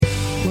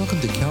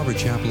to Calvary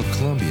Chapel of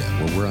Columbia,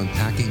 where we're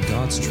unpacking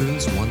God's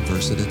truths one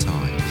verse at a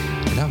time.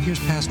 And now here's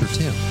Pastor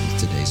Tim with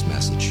today's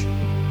message.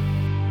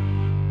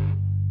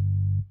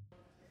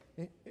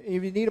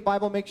 If you need a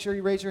Bible, make sure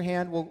you raise your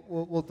hand.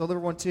 We'll deliver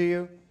one to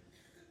you.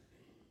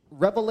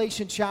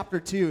 Revelation chapter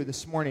 2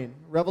 this morning.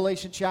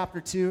 Revelation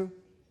chapter 2.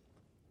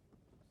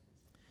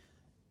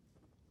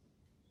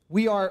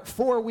 We are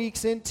 4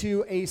 weeks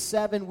into a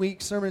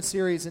 7-week sermon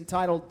series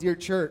entitled Dear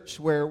Church,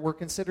 where we're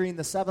considering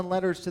the 7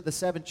 letters to the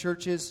 7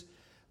 churches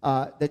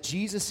that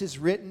Jesus has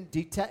written,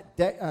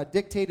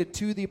 dictated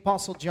to the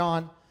Apostle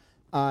John,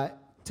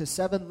 to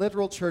 7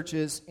 literal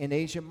churches in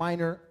Asia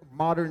Minor,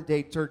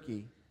 modern-day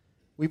Turkey.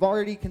 We've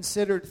already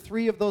considered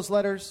 3 of those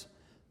letters,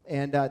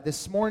 and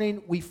this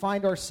morning we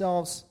find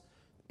ourselves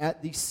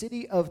at the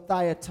city of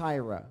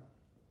Thyatira,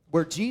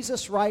 where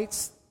Jesus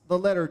writes the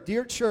letter,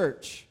 Dear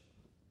Church,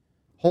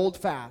 hold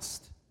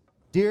fast.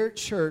 Dear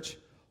church,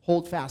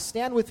 hold fast.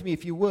 Stand with me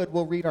if you would.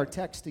 We'll read our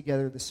text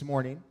together this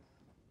morning.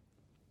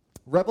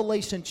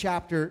 Revelation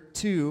chapter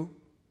 2.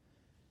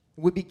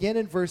 We begin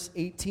in verse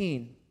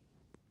 18,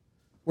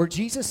 where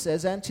Jesus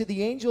says, And to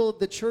the angel of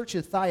the church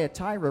of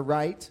Thyatira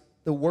write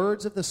the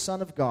words of the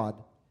Son of God,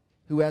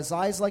 who has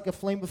eyes like a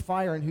flame of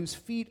fire and whose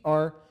feet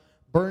are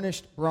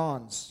burnished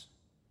bronze.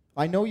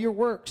 I know your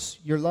works,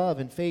 your love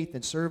and faith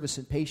and service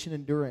and patient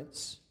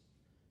endurance,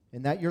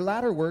 and that your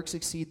latter works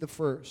exceed the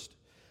first.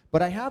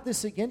 But I have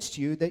this against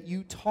you, that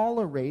you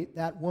tolerate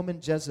that woman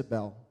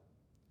Jezebel,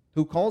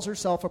 who calls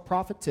herself a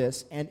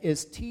prophetess and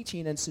is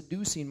teaching and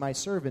seducing my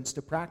servants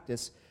to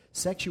practice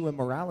sexual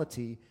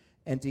immorality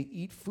and to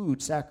eat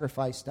food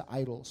sacrificed to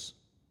idols.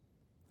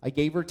 I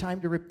gave her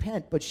time to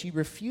repent, but she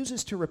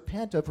refuses to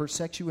repent of her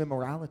sexual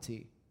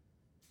immorality.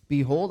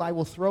 Behold, I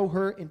will throw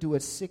her into a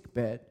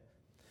sickbed,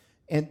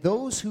 and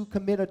those who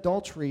commit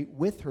adultery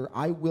with her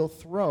I will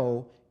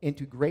throw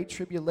into great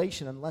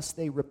tribulation unless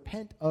they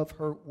repent of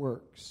her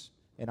works,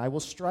 and I will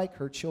strike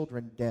her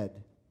children dead.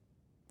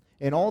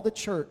 And all the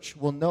church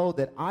will know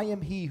that I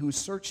am he who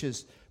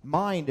searches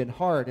mind and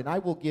heart, and I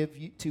will give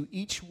you, to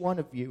each one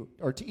of you,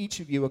 or to each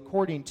of you,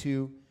 according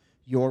to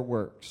your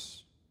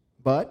works.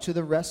 But to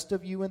the rest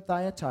of you in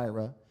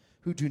Thyatira,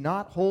 who do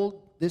not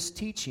hold this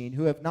teaching,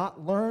 who have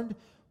not learned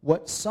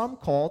what some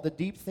call the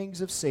deep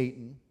things of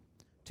Satan,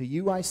 to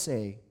you I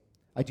say,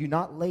 I do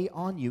not lay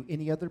on you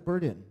any other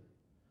burden.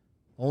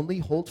 Only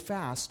hold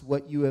fast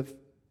what you have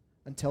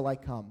until I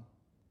come.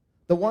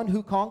 The one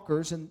who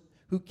conquers and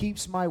who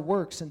keeps my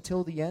works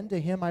until the end, to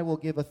him I will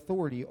give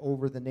authority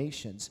over the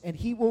nations. And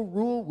he will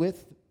rule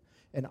with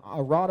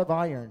a rod of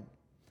iron,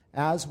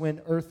 as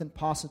when earthen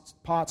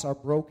pots are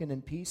broken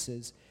in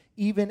pieces,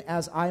 even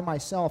as I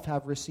myself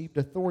have received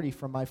authority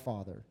from my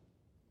Father.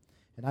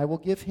 And I will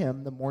give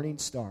him the morning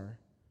star.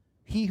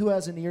 He who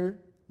has an ear,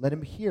 let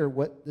him hear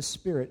what the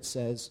Spirit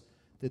says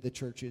to the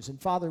churches.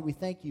 And Father, we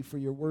thank you for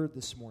your word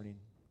this morning,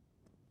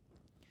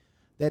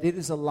 that it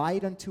is a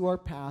light unto our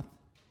path,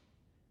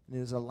 and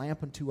it is a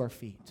lamp unto our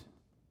feet.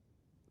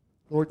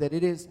 Lord, that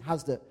it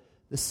has the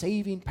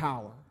saving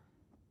power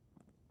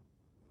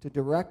to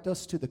direct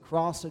us to the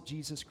cross of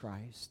Jesus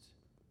Christ,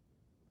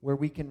 where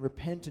we can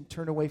repent and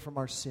turn away from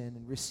our sin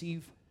and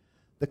receive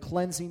the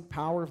cleansing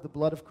power of the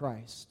blood of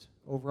Christ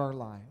over our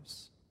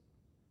lives.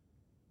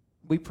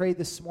 We pray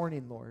this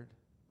morning, Lord,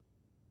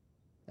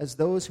 as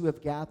those who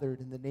have gathered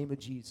in the name of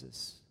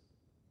Jesus,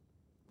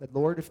 that,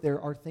 Lord, if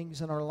there are things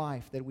in our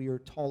life that we are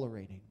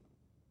tolerating,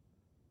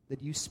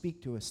 that you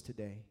speak to us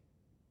today,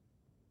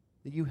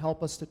 that you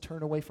help us to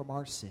turn away from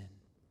our sin.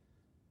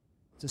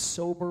 It's a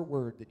sober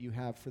word that you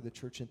have for the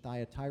church in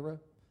Thyatira,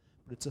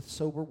 but it's a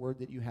sober word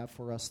that you have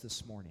for us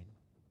this morning.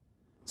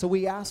 So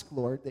we ask,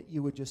 Lord, that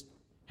you would just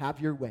have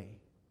your way,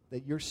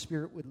 that your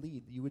Spirit would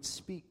lead, that you would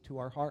speak to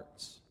our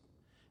hearts.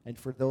 And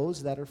for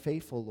those that are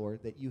faithful,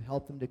 Lord, that you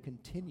help them to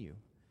continue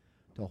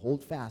to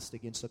hold fast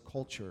against a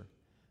culture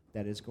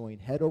that is going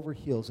head over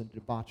heels in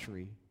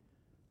debauchery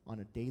on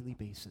a daily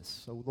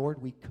basis. So,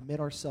 Lord, we commit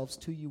ourselves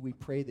to you. We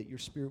pray that your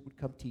Spirit would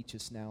come teach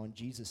us now in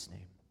Jesus'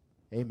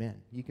 name. Amen.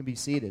 You can be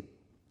seated.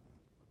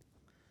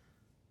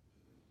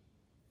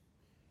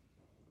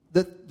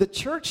 The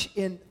church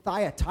in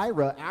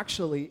Thyatira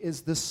actually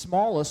is the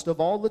smallest of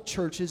all the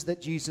churches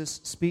that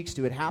Jesus speaks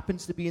to. It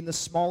happens to be in the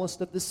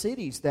smallest of the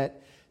cities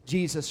that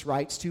Jesus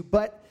writes to,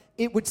 but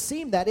it would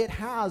seem that it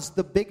has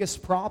the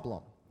biggest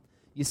problem.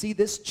 You see,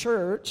 this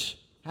church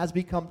has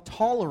become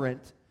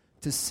tolerant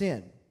to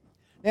sin.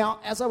 Now,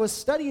 as I was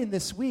studying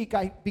this week,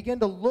 I began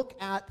to look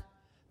at,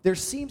 there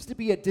seems to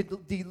be a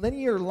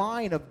delinear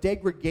line of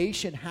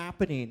degradation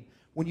happening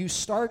when you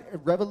start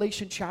at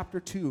Revelation chapter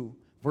 2,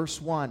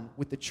 verse 1,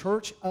 with the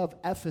church of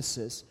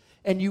Ephesus,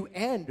 and you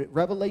end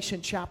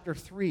Revelation chapter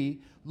 3,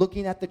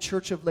 looking at the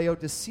church of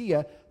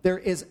Laodicea. There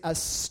is a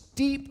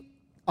steep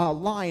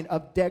line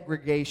of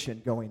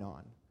degradation going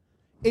on.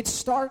 It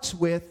starts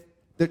with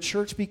the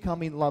church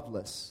becoming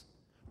loveless,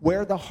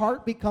 where the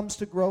heart becomes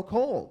to grow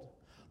cold.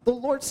 The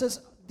Lord says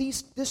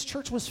this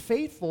church was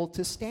faithful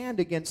to stand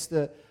against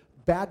the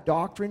bad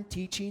doctrine,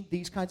 teaching,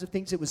 these kinds of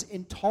things. It was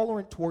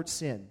intolerant towards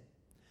sin,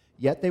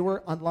 yet they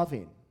were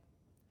unloving.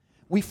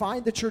 We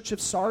find the church of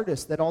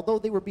Sardis that although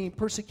they were being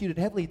persecuted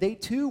heavily, they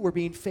too were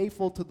being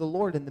faithful to the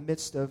Lord in the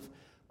midst of,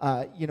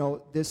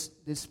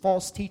 this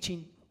false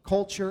teaching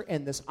culture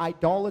and this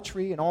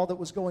idolatry and all that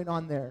was going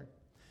on there.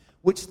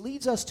 Which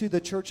leads us to the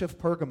church of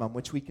Pergamum,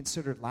 which we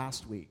considered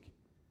last week.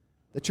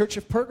 The church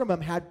of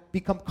Pergamum had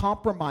become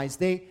compromised.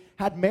 They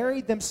had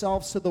married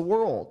themselves to the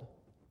world.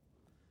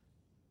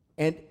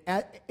 And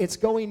it's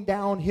going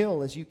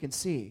downhill, as you can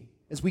see.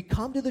 As we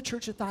come to the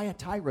church of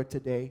Thyatira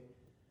today,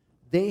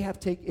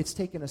 it's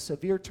taken a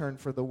severe turn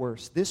for the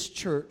worse. This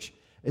church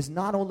is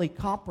not only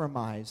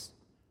compromised,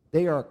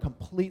 they are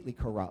completely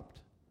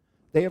corrupt.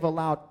 They have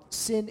allowed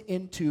sin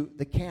into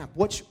the camp,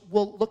 which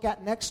we'll look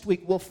at next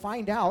week. We'll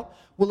find out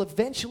will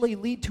eventually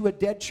lead to a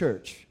dead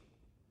church,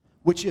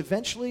 which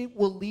eventually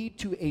will lead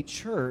to a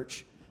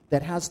church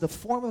that has the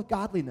form of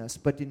godliness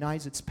but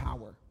denies its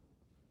power.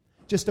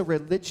 Just a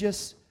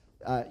religious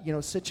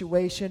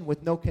situation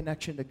with no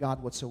connection to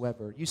God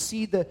whatsoever. You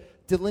see the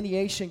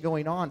delineation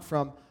going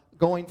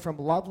from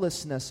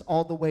lovelessness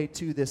all the way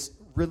to this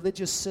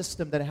religious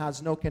system that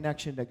has no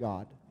connection to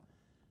God.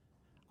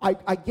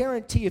 I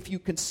guarantee if you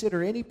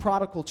consider any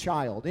prodigal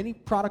child, any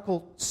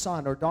prodigal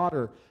son or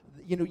daughter,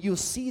 you'll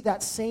see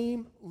that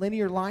same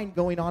linear line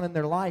going on in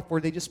their life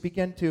where they just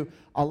begin to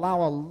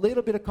allow a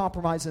little bit of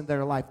compromise in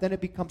their life. Then it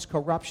becomes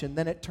corruption.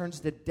 Then it turns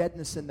to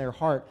deadness in their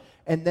heart.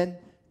 And then,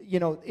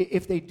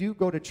 if they do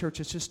go to church,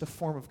 it's just a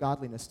form of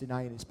godliness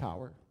denying His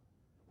power.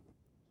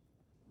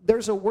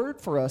 There's a word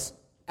for us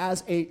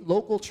as a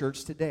local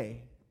church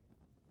today.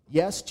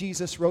 Yes,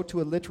 Jesus wrote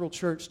to a literal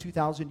church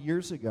 2,000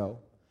 years ago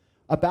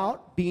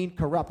about being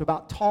corrupt,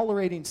 about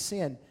tolerating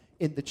sin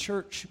in the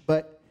church,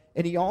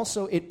 and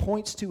it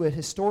points to a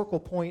historical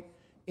point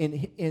in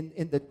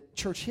the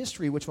church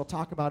history, which we'll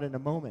talk about in a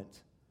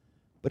moment.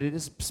 But it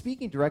is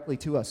speaking directly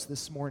to us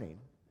this morning.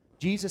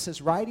 Jesus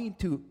is writing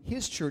to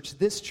His church,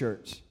 this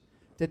church,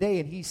 today,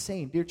 and He's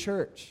saying, dear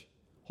church,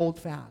 hold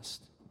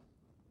fast.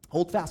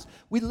 Hold fast.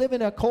 We live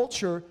in a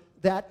culture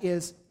that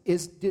is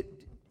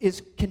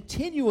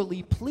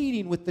continually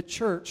pleading with the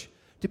church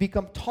to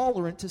become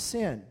tolerant to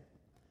sin.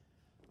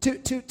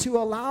 To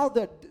allow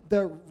the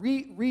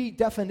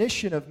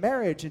redefinition of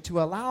marriage, and to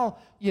allow,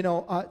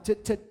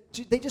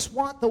 they just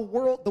want the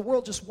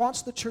world just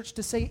wants the church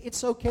to say,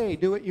 it's okay,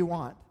 do what you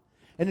want.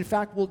 And in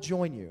fact, we'll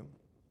join you.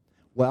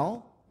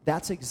 Well,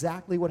 that's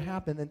exactly what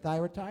happened in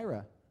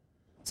Thyatira.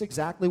 It's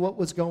exactly what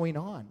was going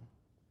on.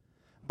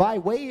 By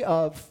way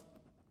of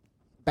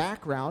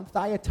background,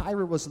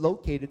 Thyatira was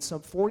located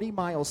some 40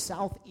 miles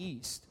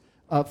southeast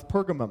of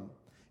Pergamum.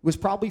 It was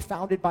probably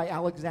founded by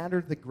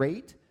Alexander the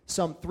Great,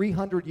 some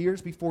 300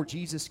 years before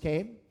Jesus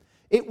came.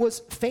 It was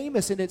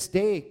famous in its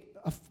day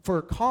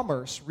for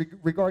commerce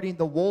regarding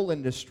the wool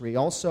industry.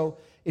 Also,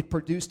 it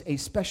produced a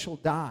special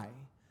dye.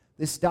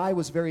 This dye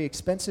was very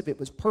expensive. It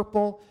was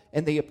purple,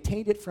 and they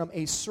obtained it from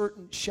a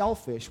certain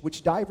shellfish,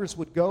 which divers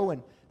would go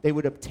and they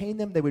would obtain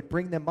them. They would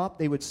bring them up.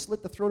 They would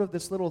slit the throat of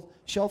this little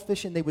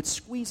shellfish, and they would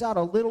squeeze out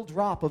a little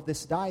drop of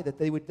this dye that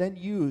they would then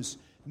use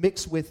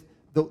mixed with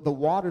the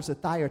waters of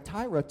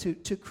Thyatira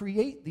to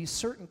create these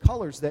certain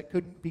colors that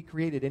couldn't be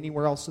created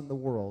anywhere else in the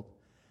world.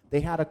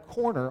 They had a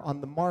corner on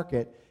the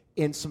market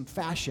in some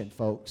fashion,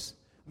 folks.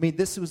 I mean,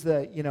 this is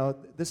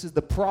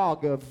the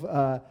Prague of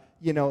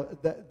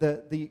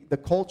the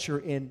culture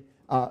in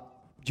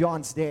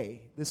John's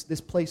day.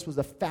 This place was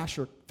a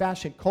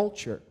fashion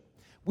culture.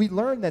 We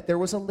learned that there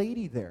was a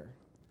lady there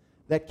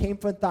that came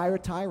from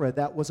Thyatira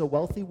that was a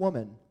wealthy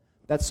woman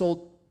that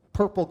sold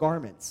purple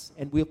garments,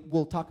 and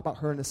we'll talk about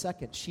her in a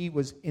second. She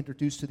was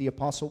introduced to the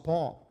Apostle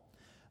Paul.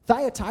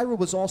 Thyatira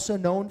was also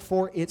known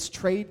for its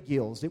trade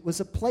guilds. It was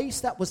a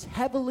place that was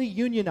heavily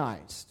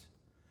unionized.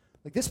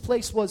 Like, this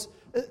place was,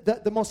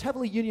 the most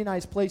heavily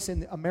unionized place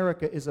in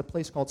America is a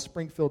place called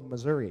Springfield,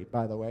 Missouri,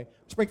 by the way.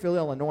 Springfield,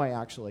 Illinois,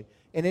 actually.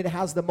 And it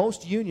has the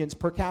most unions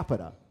per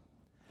capita.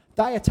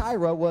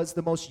 Thyatira was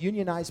the most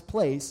unionized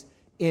place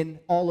in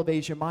all of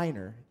Asia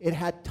Minor. It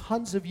had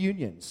tons of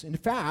unions. In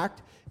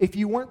fact, if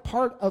you weren't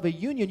part of a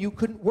union, you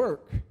couldn't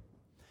work.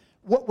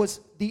 What was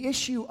the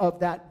issue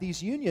of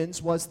these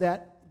unions was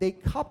that they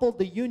coupled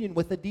the union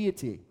with a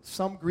deity,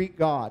 some Greek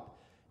god.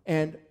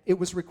 And it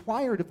was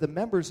required of the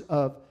members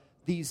of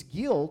these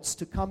guilds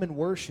to come and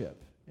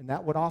worship. And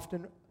that would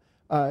often,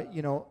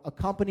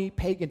 accompany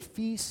pagan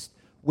feasts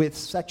with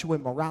sexual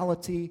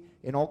immorality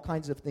and all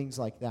kinds of things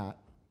like that.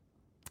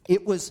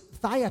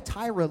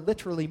 Thyatira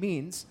literally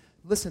means,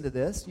 listen to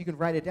this, you can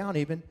write it down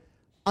even,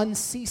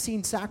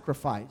 unceasing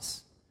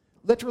sacrifice.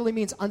 Literally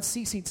means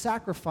unceasing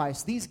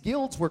sacrifice. These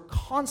guilds were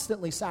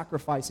constantly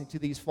sacrificing to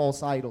these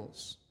false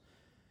idols.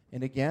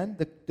 And again,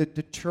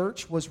 the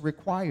church was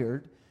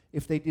required,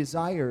 if they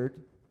desired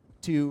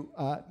to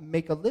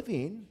make a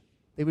living,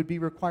 they would be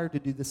required to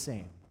do the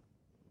same.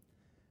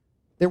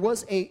 There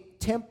was a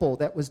temple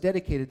that was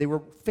dedicated. They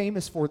were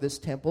famous for this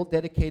temple,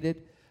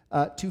 dedicated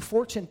to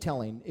fortune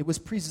telling. It was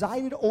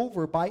presided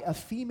over by a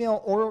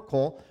female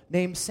oracle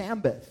named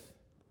Sambeth.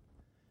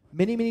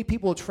 Many, many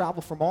people would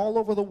travel from all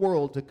over the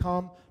world to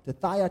come to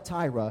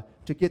Thyatira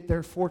to get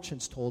their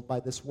fortunes told by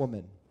this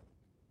woman.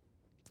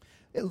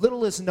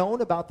 Little is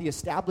known about the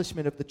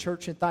establishment of the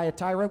church in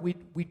Thyatira.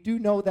 We do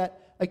know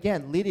that,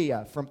 again,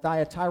 Lydia from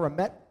Thyatira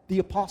met the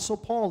Apostle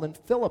Paul in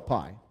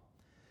Philippi,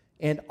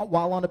 and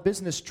while on a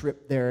business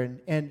trip there,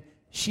 and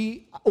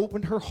she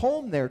opened her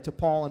home there to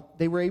Paul, and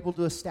they were able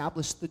to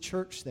establish the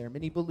church there.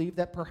 Many believe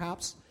that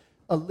perhaps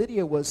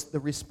Lydia was the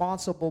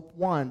responsible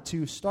one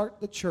to start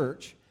the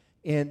church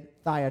in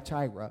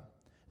Thyatira.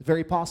 It's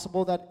very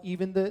possible that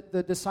even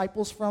the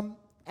disciples from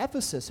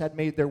Ephesus had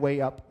made their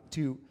way up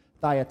to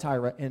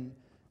Thyatira and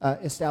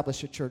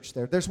established a church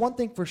there. There's one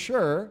thing for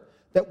sure,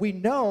 that we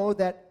know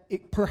that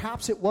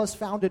perhaps it was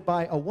founded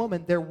by a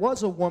woman. There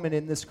was a woman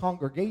in this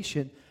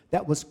congregation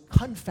that was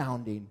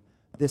confounding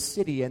this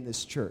city and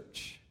this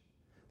church.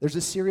 There's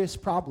a serious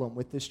problem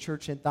with this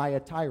church in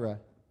Thyatira,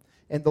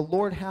 and the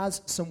Lord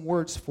has some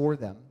words for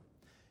them.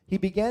 He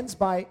begins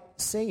by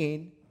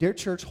saying, "Dear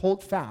church,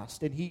 hold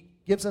fast," and he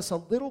gives us a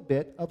little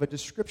bit of a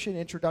description,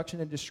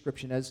 introduction, and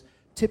description, as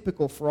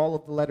typical for all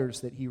of the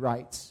letters that he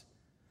writes.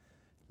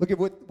 Look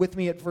with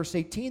me at verse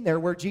 18 there,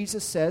 where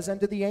Jesus says,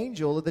 "Unto the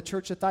angel of the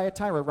church of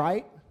Thyatira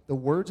write the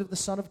words of the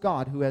Son of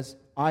God, who has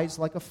eyes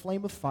like a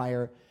flame of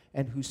fire,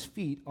 and whose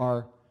feet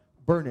are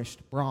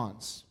burnished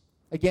bronze."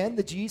 Again,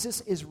 the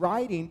Jesus is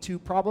writing to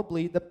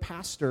probably the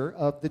pastor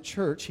of the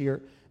church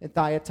here in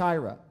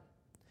Thyatira.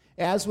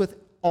 As with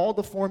all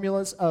the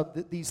formulas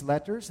of these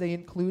letters, they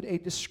include a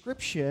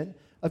description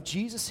of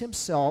Jesus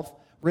himself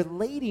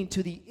relating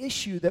to the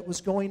issue that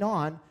was going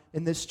on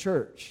in this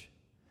church.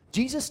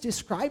 Jesus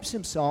describes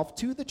himself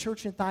to the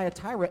church in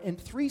Thyatira in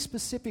three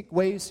specific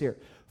ways here.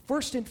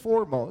 First and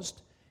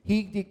foremost,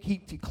 he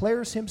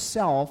declares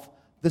himself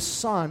the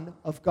Son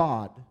of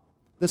God.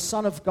 The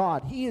Son of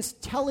God. He is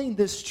telling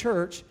this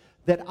church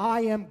that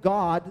I am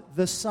God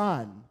the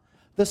Son.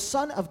 The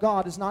Son of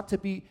God is not to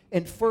be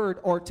inferred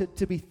or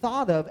to be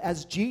thought of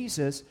as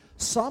Jesus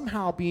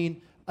somehow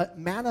being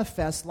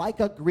manifest like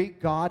a Greek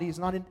god. He's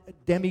not a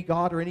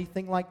demigod or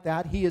anything like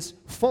that. He is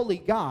fully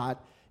God,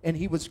 and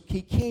he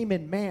came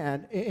in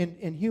man,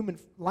 in human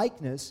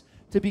likeness,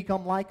 to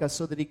become like us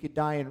so that he could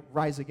die and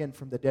rise again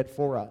from the dead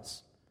for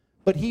us.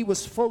 But he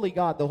was fully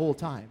God the whole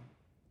time.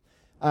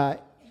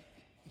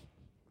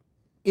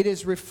 It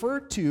is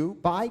referred to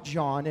by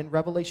John in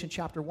Revelation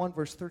chapter 1,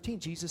 verse 13.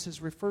 Jesus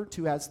is referred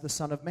to as the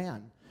Son of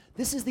Man.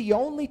 This is the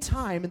only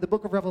time in the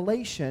book of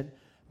Revelation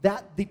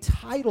that the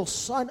title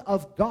Son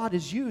of God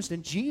is used.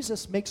 And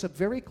Jesus makes a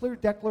very clear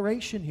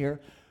declaration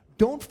here.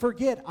 Don't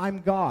forget,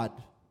 I'm God.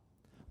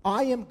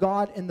 I am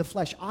God in the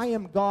flesh. I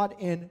am God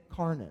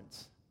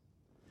incarnate.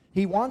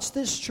 He wants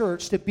this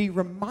church to be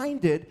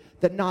reminded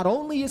that not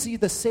only is he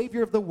the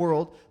Savior of the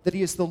world, that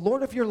he is the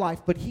Lord of your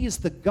life, but he is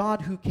the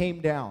God who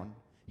came down.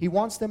 He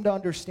wants them to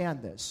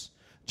understand this.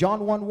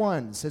 John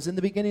 1:1 says, "In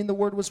the beginning the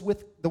Word was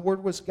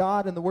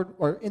God, and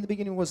in the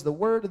beginning was the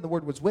Word, and the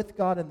Word was with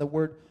God, and the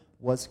Word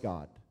was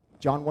God."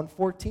 John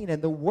 1:14,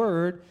 "And the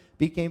Word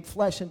became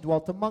flesh and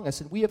dwelt among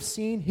us, and we have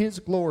seen his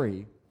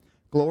glory,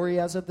 glory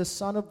as of the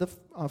Son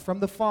from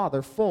the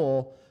Father,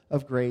 full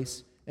of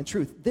grace and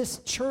truth." This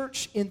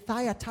church in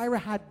Thyatira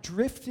had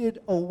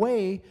drifted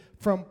away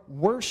from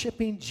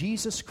worshiping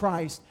Jesus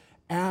Christ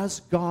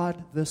as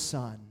God the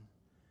Son.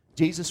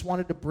 Jesus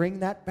wanted to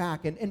bring that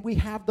back, and we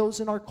have those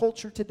in our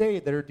culture today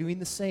that are doing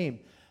the same,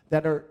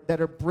 that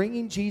are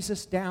bringing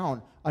Jesus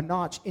down a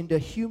notch into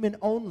human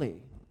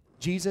only.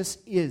 Jesus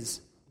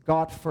is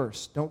God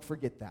first. Don't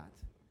forget that.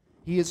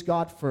 He is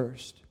God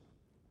first.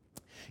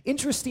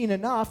 Interesting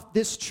enough,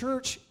 this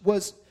church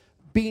was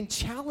being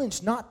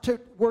challenged not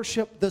to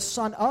worship the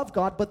Son of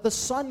God, but the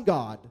Son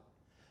God.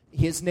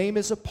 His name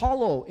is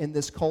Apollo in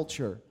this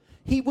culture.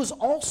 He was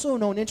also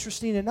known,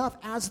 interesting enough,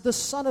 as the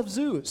son of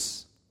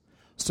Zeus.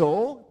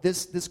 So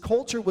this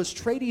culture was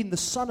trading the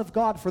Son of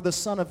God for the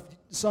son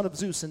of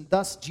Zeus, and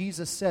thus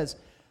Jesus says,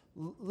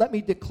 "Let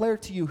me declare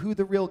to you who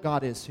the real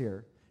God is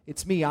here.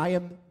 It's me. I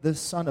am the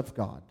Son of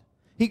God."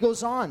 He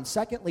goes on,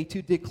 secondly,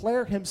 to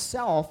declare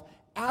himself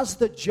as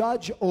the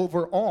judge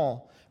over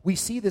all. We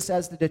see this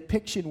as the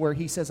depiction where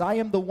he says, "I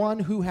am the one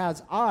who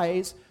has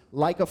eyes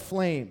like a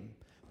flame."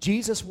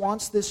 Jesus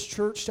wants this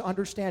church to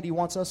understand, he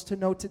wants us to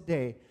know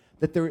today,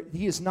 that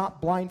he is not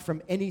blind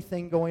from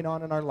anything going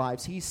on in our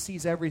lives. He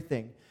sees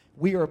everything.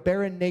 We are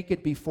bare and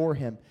naked before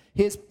him.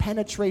 His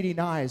penetrating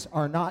eyes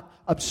are not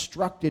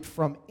obstructed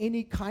from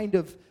any kind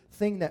of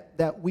thing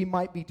that we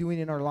might be doing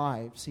in our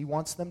lives. He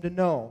wants them to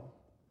know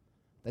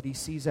that he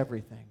sees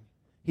everything.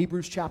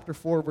 Hebrews chapter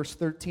 4, verse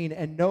 13,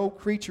 "And no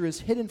creature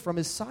is hidden from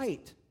his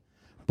sight,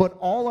 but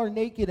all are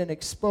naked and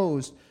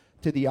exposed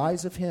to the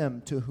eyes of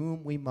him to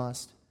whom we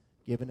must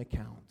give an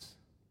account."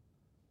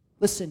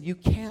 Listen, you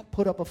can't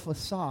put up a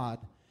facade,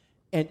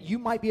 and you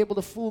might be able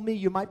to fool me,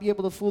 you might be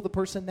able to fool the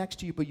person next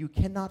to you, but you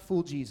cannot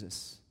fool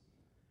Jesus.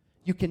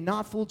 You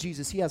cannot fool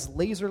Jesus. He has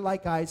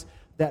laser-like eyes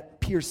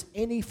that pierce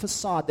any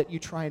facade that you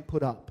try and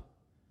put up.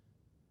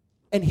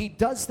 And he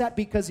does that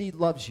because he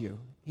loves you.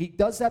 He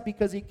does that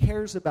because he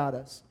cares about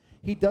us.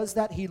 He does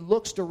that, he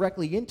looks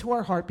directly into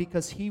our heart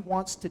because he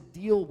wants to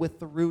deal with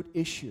the root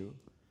issue.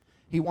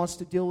 He wants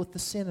to deal with the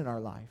sin in our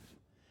life.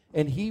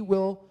 And he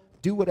will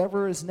do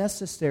whatever is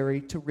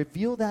necessary to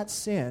reveal that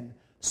sin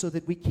so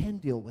that we can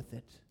deal with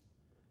it.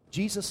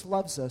 Jesus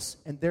loves us,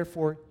 and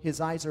therefore his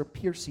eyes are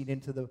piercing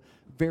into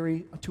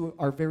to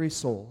our very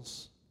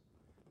souls.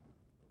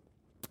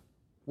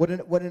 What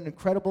an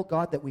incredible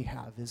God that we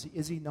have,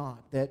 is he not?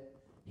 That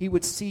he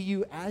would see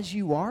you as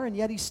you are, and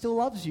yet he still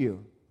loves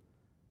you.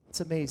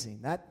 It's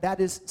amazing. That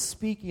is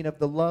speaking of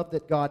the love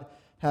that God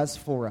has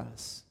for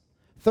us.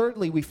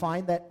 Thirdly, we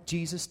find that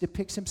Jesus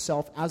depicts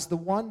himself as the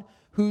one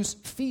whose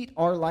feet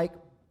are like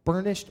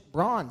burnished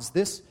bronze.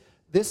 This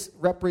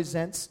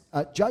represents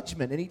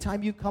judgment.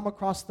 Anytime you come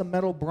across the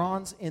metal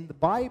bronze in the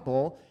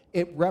Bible,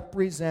 it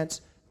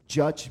represents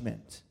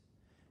judgment.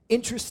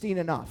 Interesting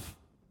enough,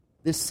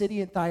 this city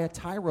in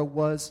Thyatira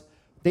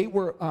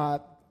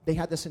they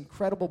had this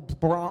incredible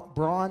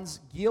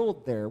bronze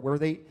guild there where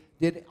they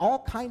did all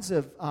kinds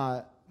of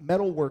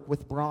metal work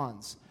with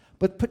bronze.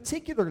 But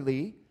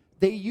particularly,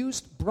 they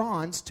used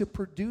bronze to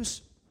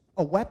produce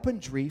a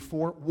weaponry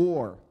for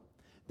war.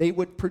 They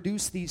would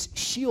produce these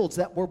shields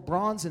that were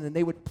bronze, and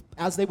then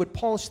as they would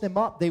polish them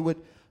up, they would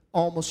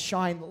almost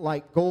shine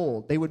like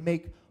gold. They would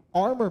make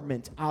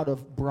armament out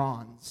of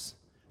bronze.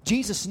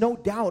 Jesus, no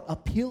doubt,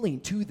 appealing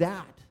to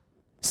that,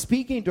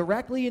 speaking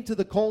directly into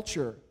the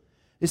culture,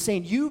 is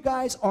saying, you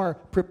guys are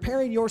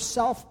preparing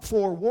yourself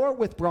for war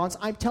with bronze.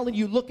 I'm telling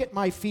you, look at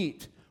my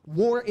feet.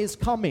 War is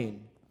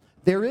coming.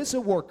 There is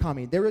a war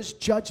coming. There is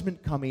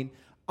judgment coming.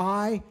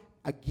 I,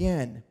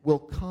 again, will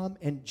come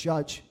and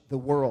judge the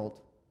world.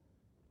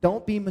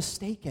 Don't be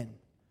mistaken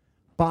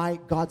by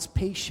God's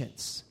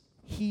patience.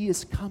 He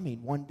is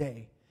coming one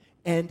day,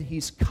 and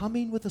he's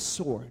coming with a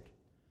sword.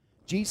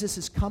 Jesus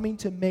is coming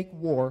to make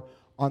war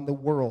on the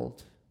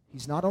world.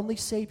 He's not only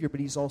Savior, but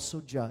he's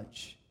also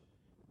judge.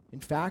 In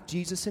fact,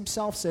 Jesus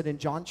himself said in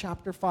John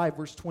chapter 5,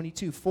 verse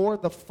 22, "For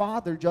the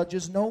Father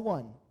judges no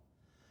one,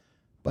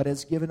 but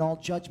has given all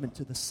judgment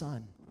to the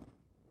Son."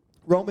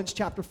 Romans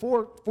chapter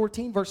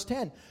 14, verse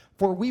 10,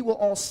 "For we will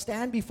all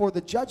stand before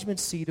the judgment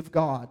seat of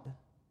God."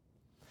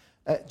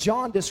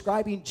 John,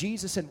 describing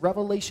Jesus in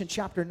Revelation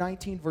chapter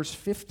 19, verse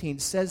 15,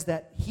 says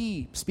that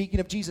he,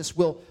 speaking of Jesus,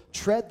 will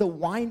tread the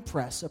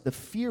winepress of the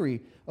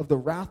fury of the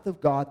wrath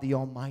of God the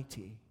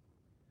Almighty.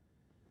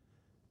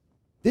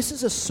 This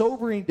is a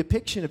sobering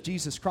depiction of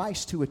Jesus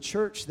Christ to a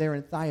church there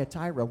in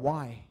Thyatira.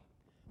 Why?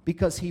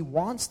 Because he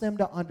wants them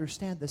to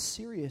understand the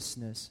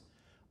seriousness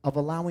of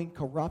allowing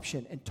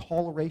corruption and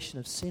toleration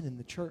of sin in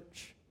the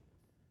church.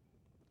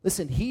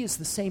 Listen, he is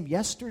the same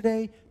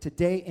yesterday,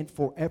 today, and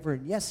forever.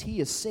 And yes, he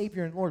is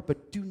Savior and Lord,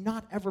 but do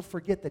not ever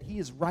forget that he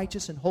is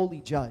righteous and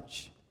holy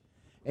judge.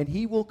 And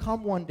he will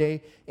come one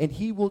day, and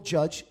he will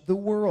judge the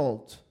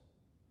world.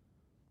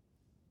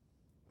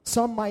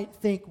 Some might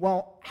think,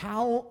 well,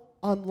 how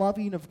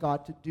unloving of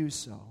God to do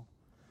so.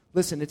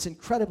 Listen, it's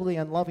incredibly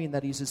unloving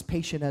that he's as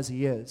patient as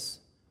he is,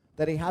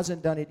 that he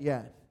hasn't done it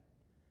yet.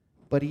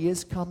 But he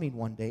is coming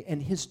one day,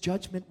 and his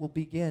judgment will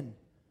begin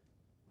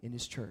in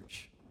his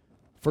church.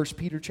 1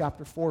 Peter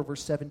chapter 4,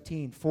 verse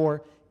 17,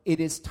 "For it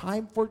is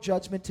time for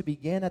judgment to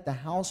begin at the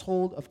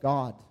household of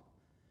God.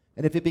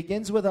 And if it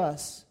begins with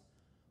us,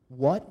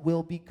 what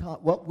will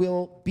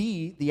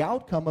be the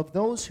outcome of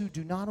those who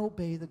do not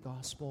obey the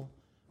gospel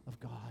of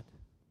God?"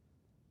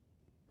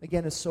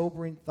 Again, a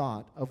sobering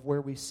thought of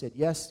where we sit.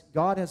 Yes,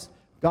 God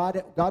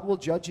will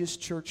judge his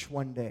church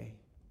one day.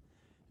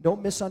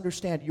 Don't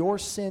misunderstand. Your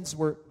sins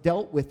were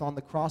dealt with on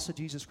the cross of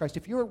Jesus Christ.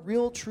 If you're a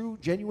real, true,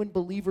 genuine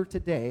believer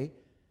today,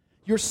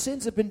 your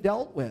sins have been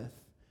dealt with.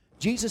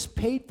 Jesus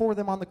paid for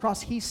them on the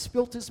cross. He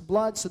spilt his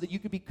blood so that you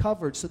could be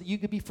covered, so that you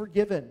could be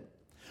forgiven,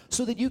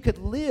 so that you could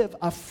live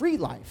a free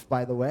life,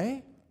 by the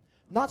way.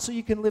 Not so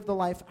you can live the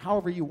life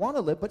however you want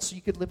to live, but so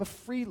you could live a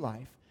free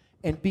life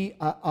and be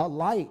a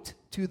light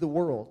to the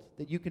world,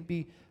 that you can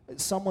be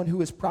someone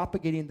who is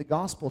propagating the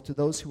gospel to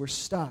those who are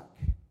stuck.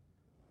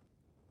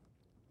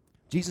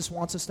 Jesus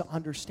wants us to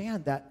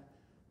understand that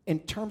in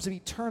terms of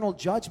eternal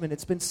judgment,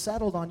 it's been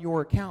settled on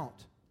your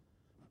account.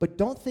 But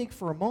don't think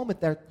for a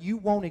moment that you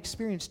won't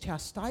experience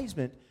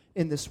chastisement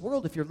in this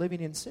world if you're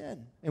living in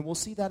sin. And we'll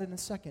see that in a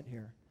second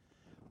here.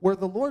 Where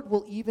the Lord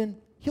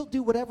he'll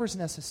do whatever's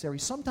necessary.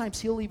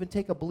 Sometimes he'll even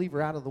take a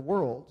believer out of the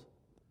world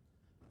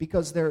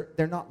because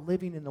they're not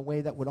living in a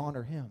way that would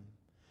honor him.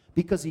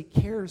 Because he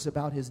cares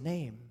about his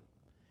name.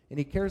 And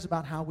he cares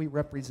about how we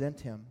represent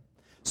him.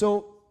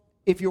 So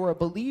if you're a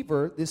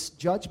believer, this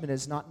judgment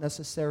is not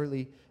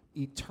necessarily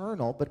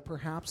eternal, but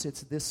perhaps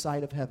it's this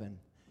side of heaven,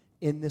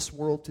 in this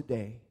world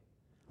today.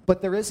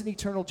 But there is an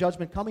eternal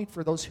judgment coming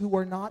for those who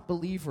are not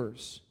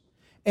believers.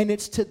 And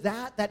it's to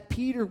that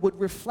Peter would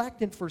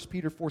reflect in 1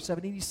 Peter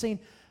 4:17. He's saying,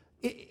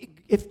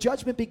 if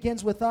judgment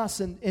begins with us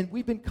and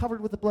we've been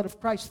covered with the blood of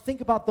Christ, think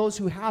about those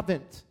who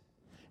haven't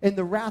and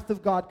the wrath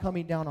of God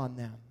coming down on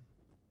them.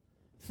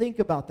 Think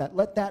about that.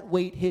 Let that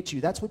weight hit you.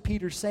 That's what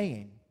Peter's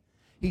saying.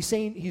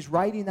 He's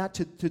writing that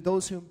to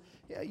those whom,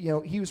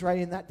 he was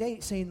writing in that day,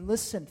 saying,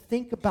 listen,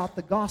 think about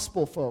the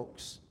gospel,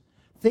 folks.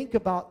 Think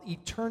about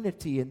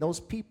eternity and those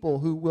people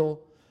who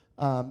will,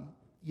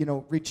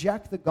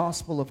 reject the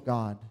gospel of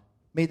God.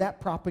 May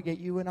that propagate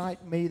you and I.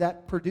 May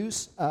that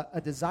produce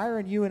a desire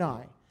in you and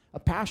I, a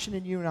passion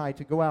in you and I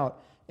to go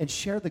out and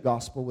share the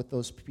gospel with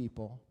those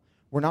people.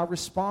 We're not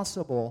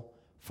responsible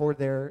for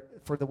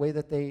the way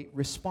that they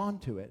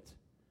respond to it,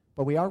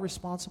 but we are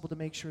responsible to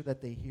make sure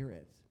that they hear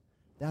it.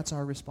 That's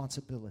our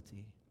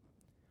responsibility.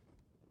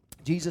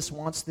 Jesus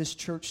wants this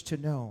church to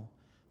know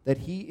that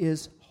he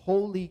is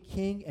holy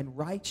King and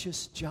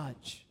righteous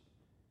judge,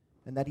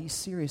 and that he's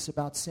serious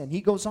about sin.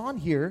 He goes on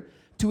here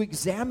to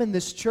examine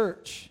this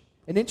church.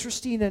 And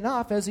interesting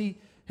enough, as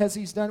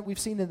he's done, we've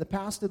seen in the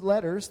past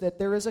letters that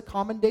there is a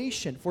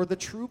commendation for the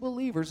true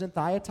believers in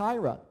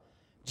Thyatira.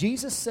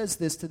 Jesus says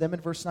this to them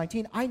in verse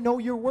 19, I know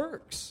your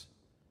works,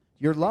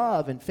 your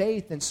love and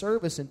faith and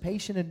service and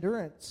patient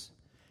endurance,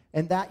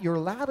 and that your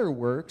latter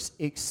works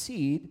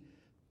exceed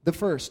the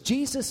first.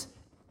 Jesus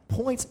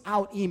points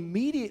out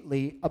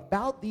immediately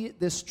about the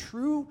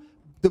true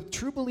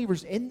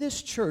believers in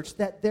this church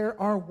that there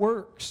are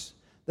works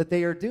that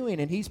they are doing,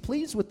 and he's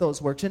pleased with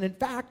those works. And in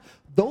fact,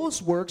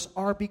 those works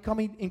are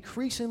becoming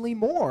increasingly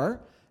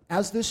more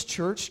as this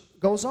church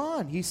goes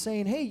on. He's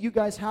saying, hey, you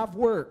guys have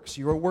works.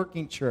 You're a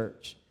working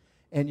church,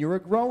 and you're a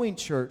growing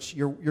church.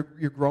 You're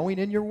growing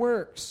in your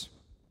works.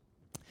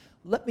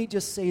 Let me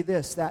just say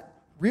this,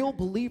 that real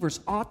believers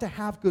ought to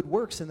have good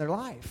works in their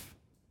life.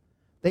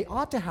 They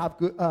ought to have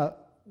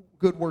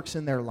good works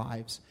in their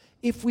lives.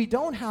 If we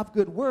don't have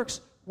good works,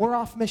 we're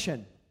off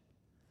mission.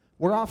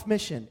 We're off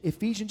mission.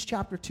 Ephesians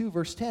chapter 2,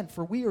 verse 10,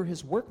 for we are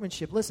his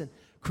workmanship. Listen,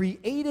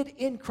 created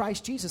in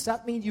Christ Jesus.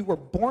 That means you were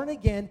born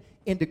again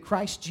into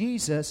Christ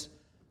Jesus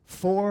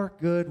for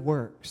good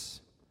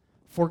works.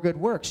 For good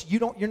works.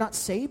 You're not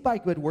saved by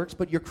good works,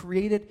 but you're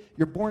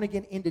born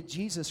again into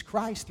Jesus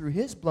Christ through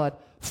his blood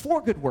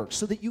for good works,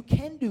 so that you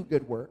can do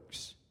good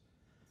works.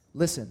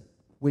 Listen,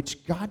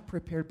 which God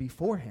prepared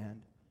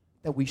beforehand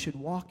that we should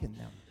walk in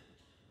them.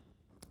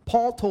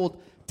 Paul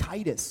told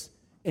Titus,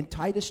 in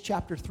Titus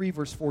chapter 3,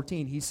 verse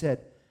 14, he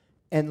said,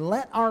 and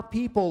let our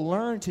people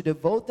learn to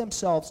devote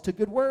themselves to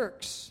good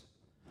works,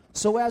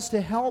 so as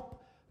to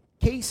help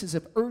cases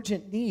of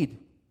urgent need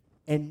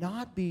and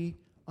not be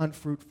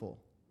unfruitful.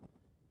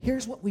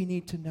 Here's what we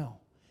need to know.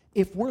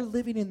 If we're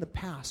living in the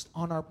past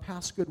on our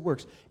past good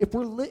works, if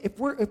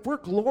we're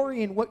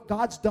glorying what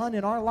God's done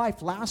in our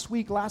life last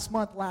week, last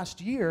month,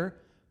 last year,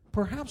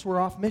 perhaps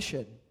we're off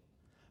mission.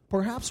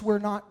 Perhaps we're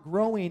not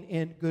growing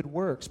in good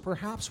works.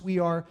 Perhaps we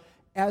are,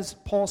 as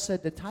Paul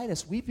said to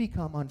Titus, we've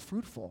become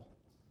unfruitful.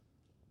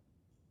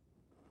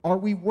 Are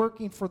we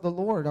working for the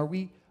Lord? Are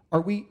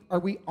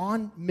we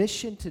on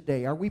mission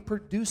today? Are we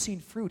producing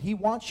fruit? He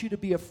wants you to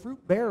be a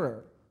fruit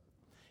bearer.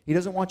 He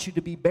doesn't want you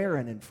to be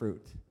barren in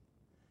fruit.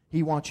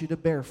 He wants you to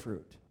bear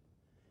fruit.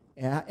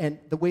 And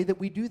the way that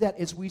we do that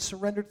is we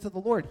surrender to the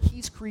Lord.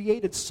 He's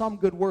created some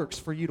good works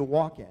for you to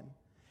walk in.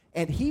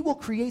 And he will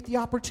create the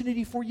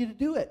opportunity for you to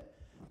do it.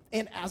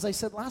 And as I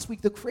said last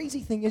week, the crazy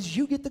thing is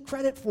you get the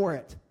credit for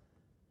it.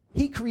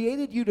 He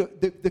created you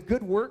the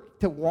good work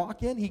to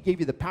walk in. He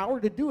gave you the power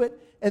to do it.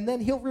 And then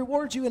he'll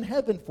reward you in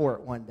heaven for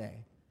it one day.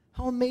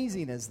 How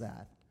amazing is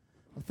that?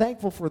 I'm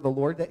thankful for the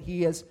Lord that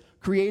he has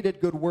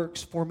created good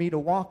works for me to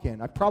walk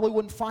in. I probably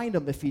wouldn't find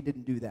them if he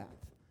didn't do that.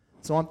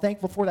 So I'm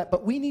thankful for that.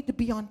 But we need to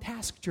be on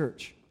task,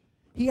 church.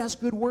 He has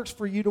good works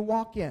for you to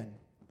walk in.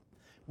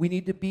 We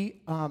need to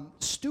be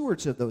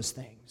stewards of those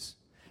things.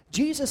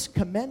 Jesus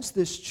commends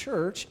this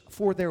church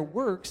for their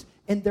works,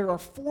 and there are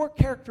 4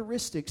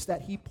 characteristics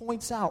that he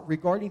points out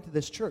regarding to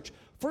this church.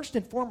 First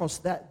and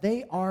foremost, that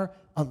they are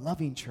a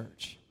loving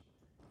church.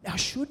 Now,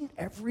 shouldn't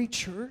every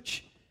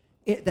church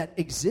that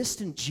exists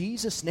in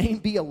Jesus' name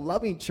be a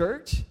loving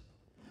church?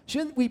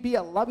 Shouldn't we be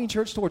a loving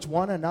church towards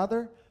one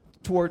another,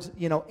 towards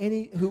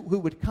any who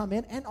would come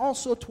in, and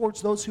also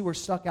towards those who are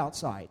stuck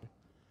outside?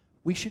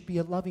 We should be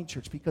a loving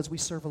church because we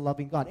serve a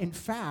loving God. In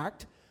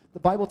fact, the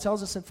Bible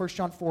tells us in 1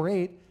 John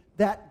 4:8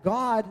 that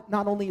God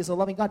not only is a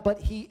loving God, but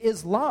he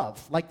is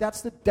love. Like,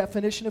 that's the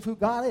definition of who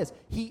God is.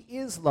 He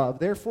is love.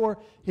 Therefore,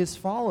 his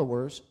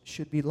followers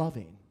should be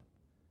loving.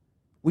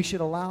 We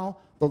should allow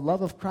the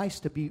love of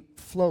Christ to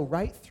flow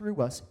right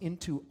through us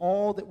into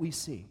all that we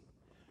see.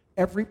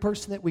 Every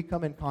person that we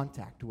come in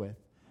contact with,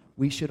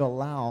 we should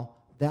allow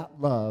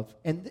that love.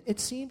 And it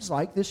seems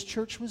like this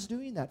church was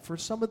doing that. For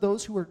some of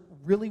those who are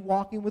really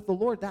walking with the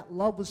Lord, that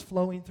love was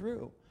flowing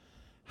through.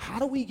 How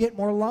do we get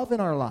more love in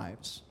our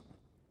lives?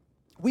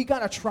 We got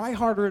to try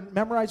harder and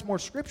memorize more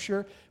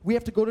scripture. We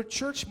have to go to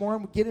church more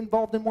and get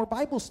involved in more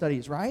Bible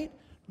studies, right?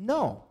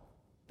 No,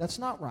 that's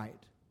not right.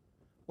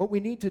 What we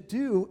need to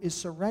do is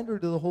surrender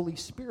to the Holy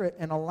Spirit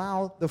and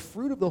allow the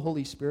fruit of the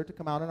Holy Spirit to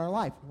come out in our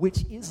life,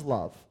 which is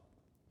love.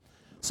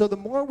 So the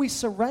more we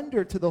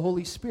surrender to the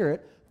Holy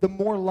Spirit, the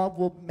more love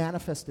will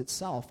manifest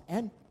itself.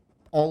 And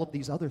all of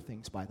these other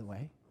things, by the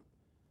way.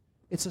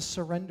 It's a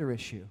surrender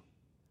issue.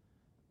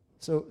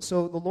 So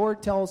the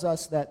Lord tells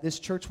us that this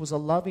church was a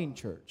loving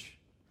church.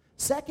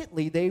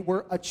 Secondly, they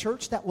were a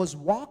church that was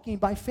walking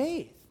by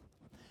faith.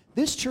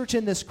 This church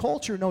in this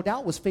culture, no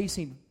doubt, was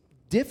facing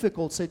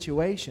difficult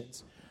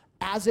situations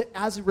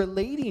as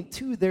relating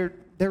to their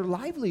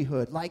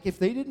livelihood. Like, if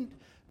they didn't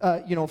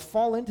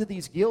fall into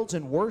these guilds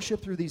and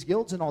worship through these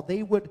guilds and all,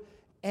 they would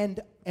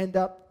end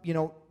up,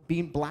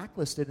 being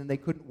blacklisted and they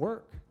couldn't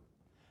work.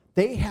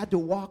 They had to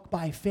walk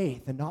by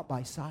faith and not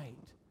by sight.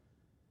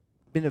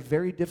 Been a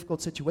very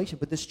difficult situation,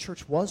 but this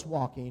church was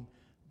walking.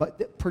 But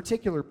the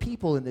particular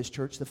people in this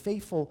church, the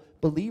faithful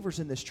believers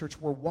in this church,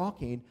 were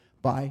walking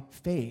by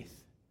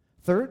faith.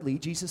 Thirdly,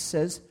 Jesus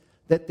says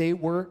that they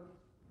were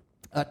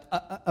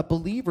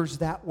believers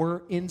that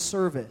were in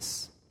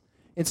service.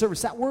 In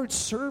service. That word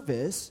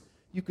service,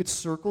 you could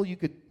circle, you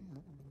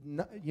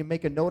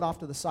make a note off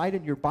to the side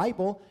in your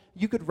Bible.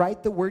 You could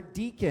write the word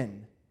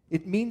deacon.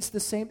 It means the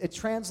same. It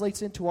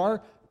translates into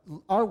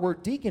our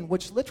word deacon,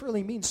 which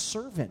literally means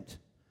servant,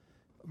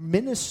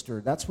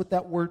 minister. That's what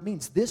that word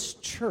means. This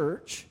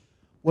church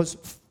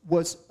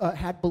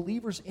had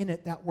believers in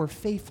it that were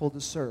faithful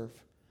to serve.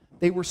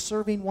 They were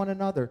serving one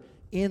another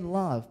in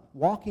love,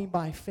 walking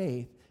by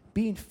faith,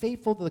 being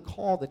faithful to the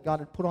call that God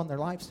had put on their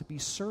lives to be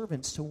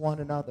servants to one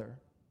another.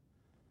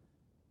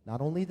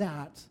 Not only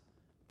that,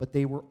 but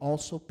they were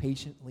also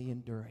patiently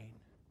enduring.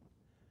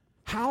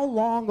 How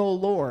long, O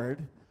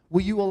Lord,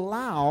 will you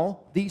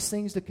allow these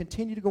things to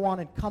continue to go on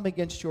and come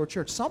against your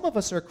church? Some of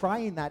us are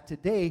crying that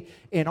today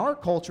in our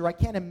culture. I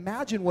can't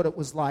imagine what it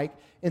was like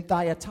in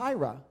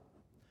Thyatira,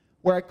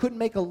 where I couldn't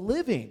make a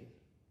living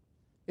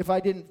if I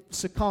didn't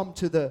succumb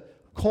to the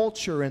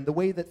culture and the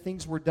way that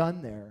things were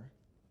done there.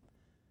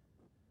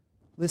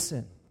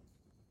 Listen,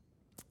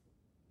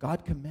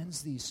 God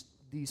commends these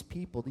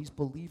people, these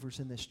believers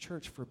in this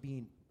church, for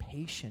being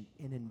patient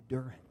in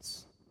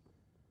endurance.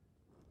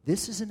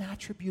 This is an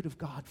attribute of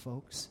God,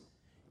 folks.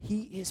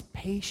 He is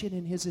patient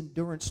in his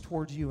endurance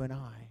towards you and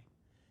I.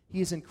 He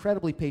is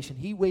incredibly patient.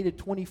 He waited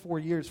 24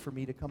 years for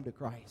me to come to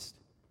Christ.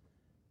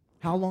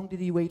 How long did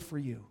he wait for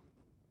you?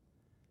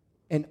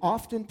 And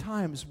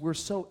oftentimes, we're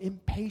so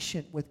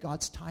impatient with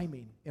God's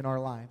timing in our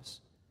lives.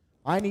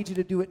 I need you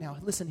to do it now.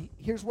 Listen,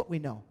 here's what we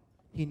know.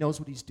 He knows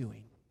what he's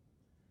doing.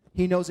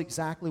 He knows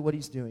exactly what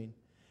he's doing.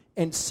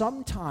 And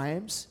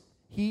sometimes,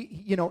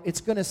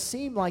 it's going to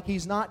seem like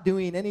he's not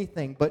doing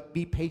anything, but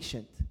be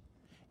patient.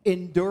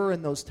 Endure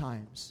in those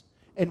times.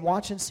 And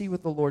watch and see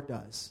what the Lord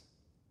does.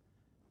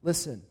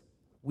 Listen,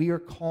 we are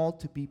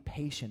called to be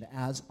patient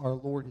as our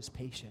Lord is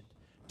patient.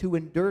 To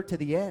endure to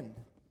the end.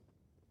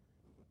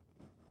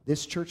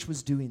 This church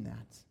was doing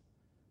that.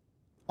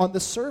 On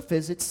the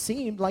surface, it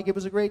seemed like it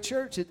was a great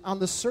church. On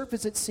the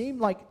surface, it seemed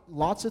like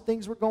lots of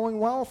things were going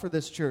well for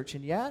this church.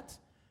 And yet,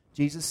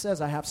 Jesus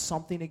says, I have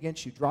something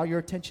against you. Draw your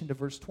attention to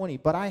verse 20.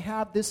 But I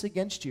have this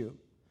against you,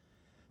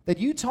 that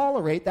you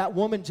tolerate that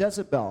woman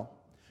Jezebel,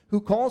 who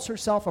calls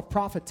herself a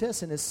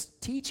prophetess and is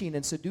teaching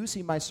and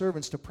seducing my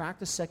servants to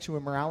practice sexual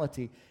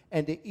immorality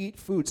and to eat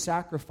food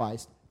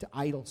sacrificed to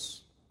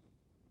idols.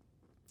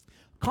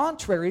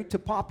 Contrary to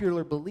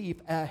popular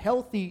belief, a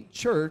healthy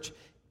church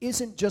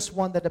isn't just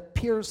one that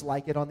appears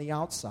like it on the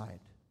outside.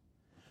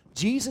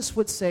 Jesus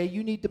would say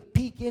you need to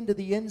peek into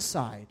the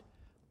inside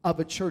of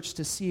a church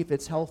to see if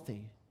it's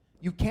healthy.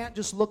 You can't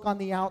just look on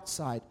the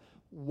outside.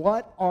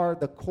 What are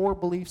the core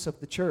beliefs of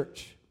the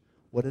church?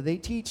 What are they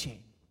teaching?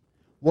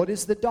 What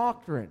is the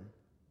doctrine?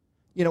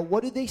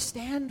 What do they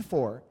stand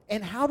for?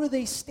 And how do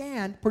they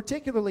stand,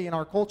 particularly in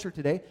our culture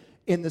today,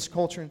 in this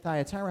culture in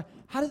Thyatira,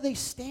 how do they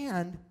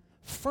stand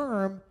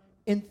firm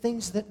in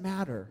things that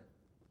matter?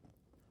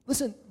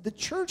 Listen, the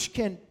church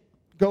can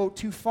go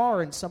too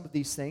far in some of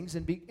these things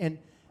and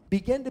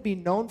begin to be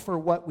known for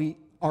what we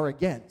are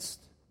against.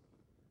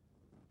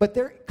 But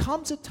there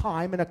comes a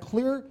time and a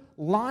clear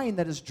line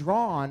that is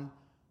drawn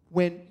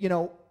when,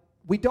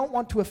 we don't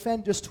want to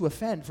offend just to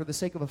offend for the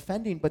sake of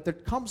offending, but there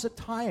comes a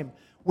time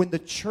when the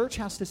church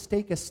has to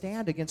take a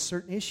stand against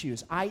certain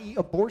issues, i.e.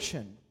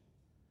 abortion.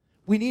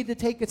 We need to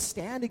take a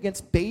stand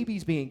against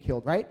babies being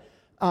killed, right?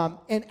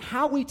 And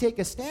how we take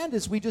a stand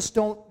is we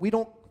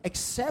don't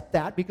accept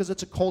that because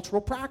it's a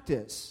cultural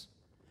practice.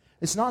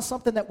 It's not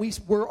something that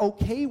we're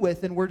okay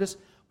with and we're just,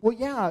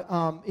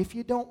 if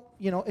you don't,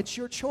 it's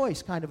your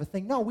choice kind of a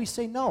thing. No, we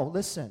say no,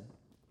 listen,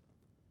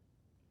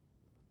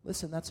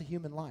 that's a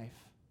human life.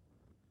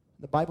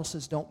 The Bible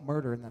says don't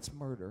murder, and that's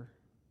murder.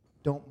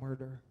 Don't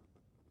murder.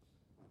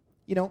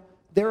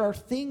 There are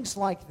things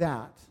like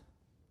that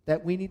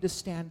we need to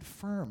stand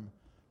firm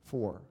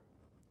for.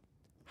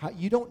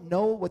 You don't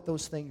know what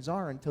those things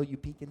are until you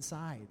peek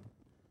inside.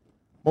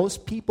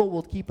 Most people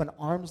will keep an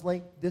arm's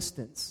length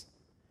distance,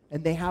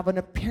 and they have an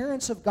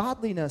appearance of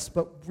godliness,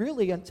 but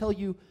really until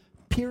you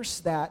pierce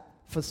that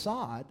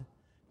facade,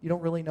 you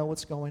don't really know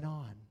what's going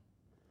on.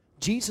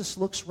 Jesus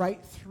looks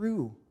right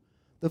through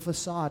the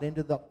facade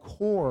into the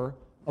core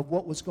of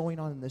what was going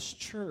on in this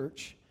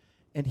church,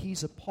 and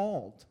he's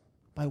appalled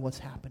by what's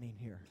happening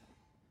here.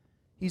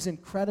 He's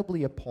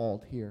incredibly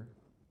appalled here.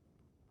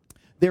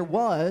 There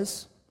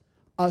was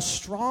a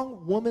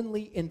strong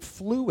womanly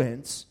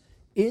influence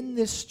in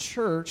this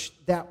church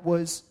that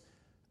was,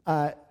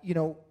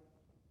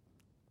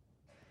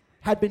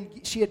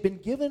 she had been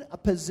given a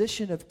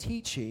position of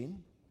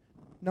teaching,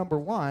 number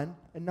one,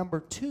 and number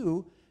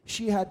two,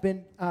 she had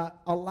been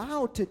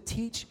allowed to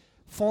teach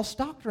false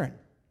doctrine.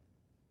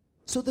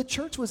 So the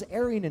church was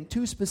erring in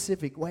two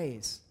specific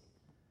ways.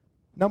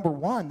 Number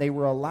one, they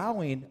were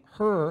allowing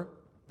her,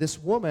 this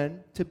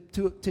woman,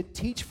 to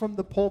teach from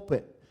the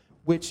pulpit,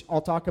 which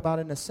I'll talk about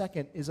in a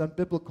second is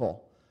unbiblical.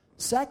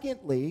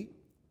 Secondly,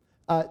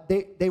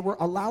 they were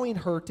allowing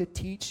her to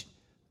teach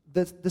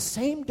the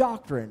same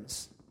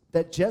doctrines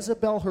that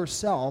Jezebel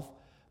herself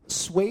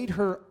swayed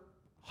her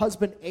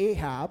husband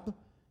Ahab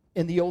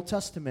in the Old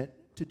Testament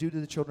to do to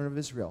the children of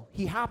Israel.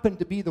 He happened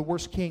to be the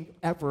worst king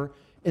ever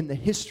in the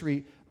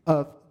history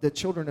of the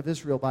children of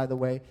Israel, by the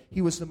way.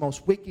 He was the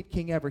most wicked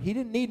king ever. He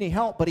didn't need any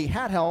help, but he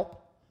had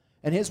help.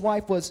 And his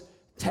wife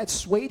had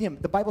swayed him.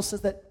 The Bible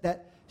says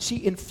that she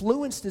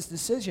influenced his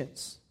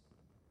decisions.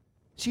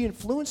 She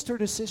influenced her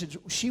decisions.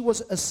 She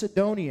was a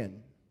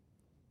Sidonian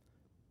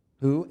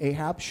who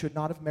Ahab should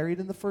not have married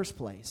in the first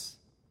place.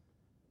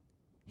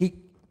 He,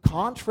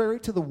 contrary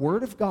to the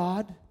word of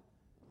God,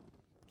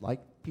 like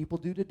people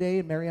do today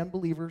and marry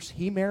unbelievers,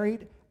 he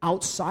married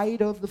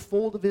outside of the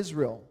fold of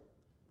Israel,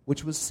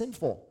 which was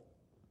sinful.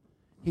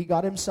 He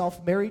got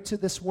himself married to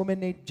this woman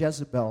named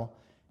Jezebel,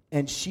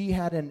 and she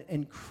had an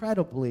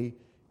incredibly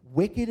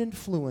wicked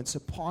influence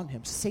upon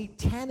him,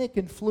 satanic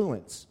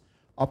influence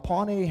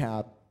upon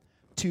Ahab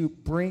to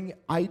bring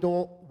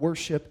idol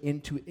worship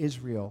into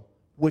Israel,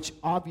 which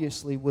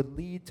obviously would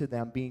lead to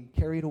them being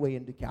carried away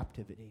into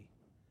captivity.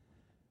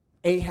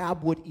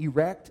 Ahab would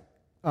erect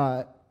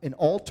an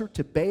altar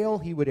to Baal.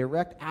 He would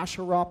erect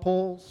Asherah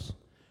poles,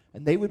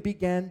 and they would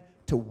begin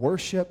to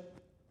worship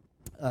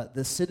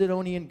the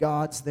Sidonian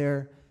gods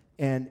there,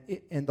 and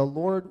the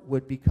Lord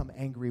would become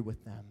angry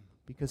with them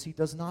because he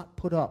does not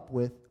put up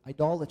with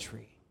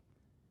idolatry.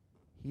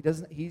 He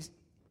doesn't. He's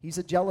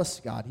a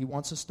jealous God. He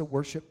wants us to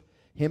worship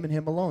him and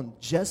him alone.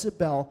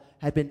 Jezebel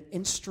had been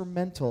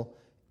instrumental,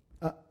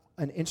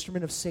 an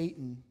instrument of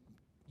Satan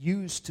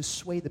used to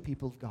sway the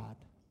people of God.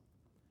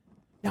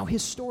 Now,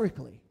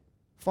 historically,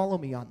 follow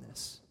me on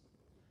this.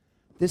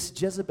 This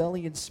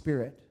Jezebelian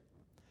spirit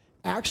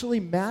actually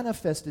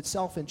manifests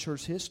itself in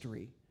church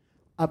history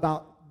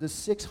about the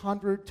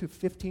 600 to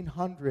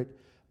 1500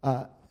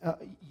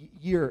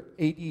 year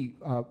AD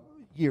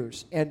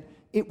years. And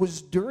it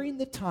was during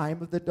the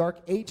time of the Dark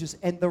Ages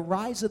and the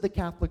rise of the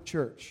Catholic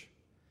Church.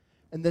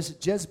 And this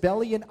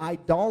Jezebelian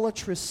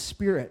idolatrous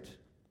spirit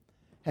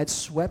had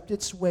swept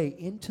its way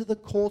into the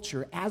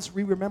culture. As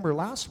we remember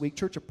last week,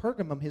 Church of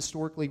Pergamum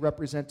historically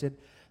represented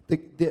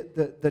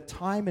the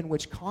time in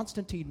which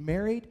Constantine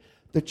married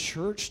the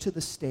church to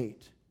the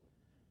state.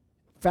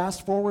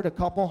 Fast forward a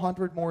couple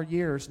hundred more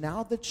years,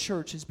 now the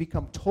church has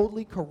become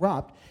totally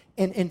corrupt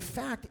and in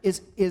fact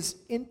is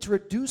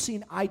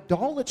introducing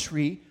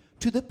idolatry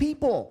to the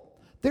people.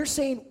 They're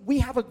saying, we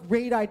have a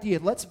great idea.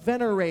 Let's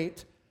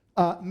venerate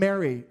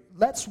Mary.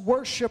 Let's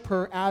worship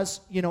her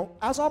as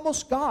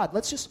almost God.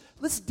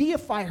 Let's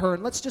deify her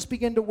and let's just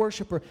begin to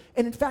worship her.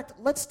 And in fact,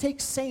 let's take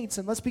saints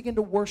and let's begin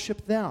to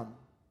worship them.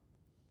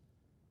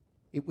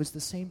 It was the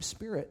same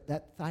spirit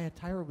that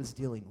Thyatira was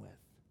dealing with.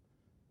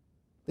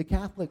 The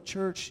Catholic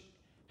Church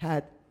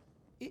had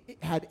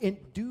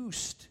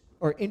induced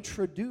or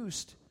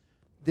introduced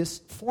this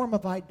form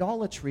of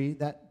idolatry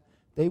that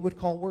they would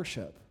call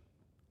worship.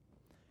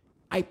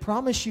 I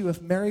promise you,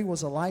 if Mary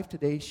was alive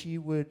today, she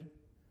would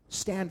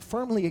stand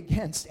firmly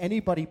against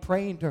anybody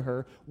praying to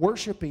her,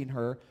 worshiping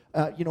her,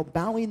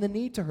 bowing the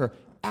knee to her.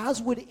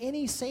 As would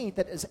any saint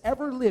that has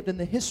ever lived in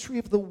the history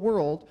of the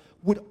world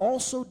would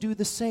also do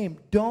the same.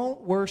 Don't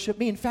worship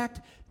me. In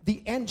fact,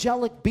 the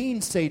angelic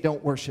beings say,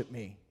 don't worship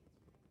me.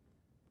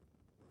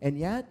 And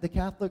yet, the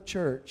Catholic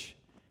Church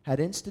had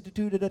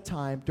instituted a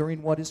time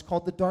during what is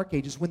called the Dark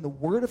Ages when the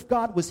Word of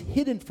God was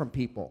hidden from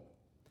people.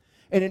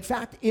 And in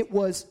fact, it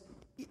was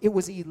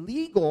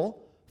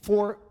illegal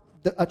for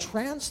a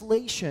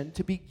translation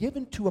to be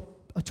given to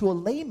a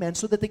layman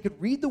so that they could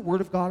read the Word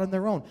of God on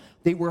their own.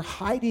 They were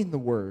hiding the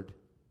Word.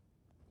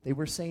 They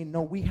were saying,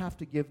 no, we have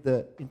to give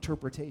the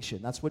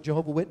interpretation. That's what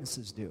Jehovah's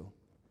Witnesses do.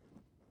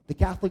 The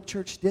Catholic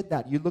Church did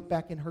that. You look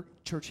back in her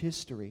church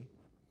history,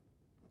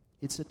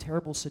 it's a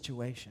terrible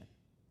situation.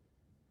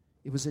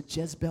 It was a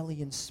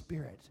Jezebelian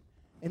spirit,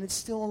 and it's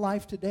still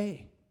alive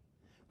today.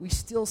 We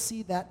still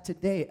see that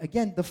today.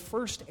 Again, the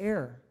first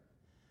error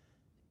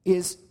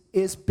is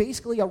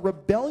basically a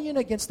rebellion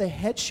against the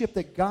headship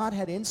that God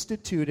had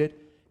instituted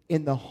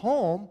in the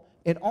home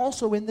and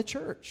also in the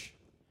church.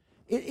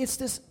 It's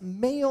this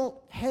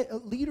male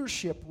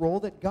leadership role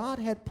that God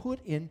had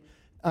put in,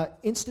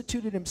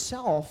 instituted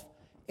himself,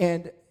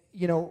 and,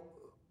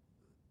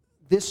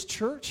 this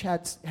church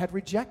had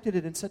rejected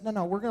it and said,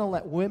 no, we're going to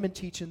let women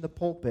teach in the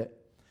pulpit.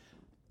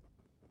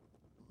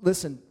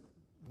 Listen,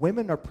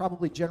 women are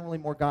probably generally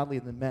more godly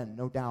than men,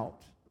 no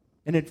doubt.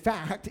 And in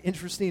fact,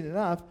 interesting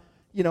enough,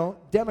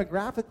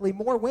 demographically,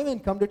 more women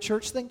come to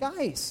church than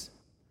guys.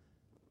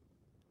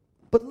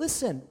 But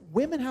listen,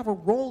 women have a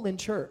role in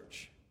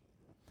church.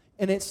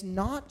 And it's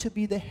not to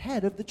be the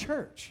head of the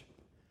church.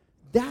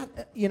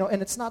 That,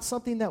 and it's not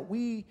something that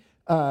we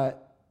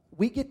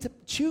get to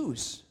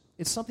choose.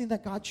 It's something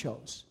that God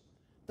chose.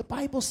 The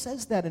Bible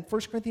says that in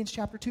 1 Corinthians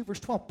chapter 2, verse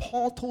 12.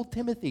 Paul told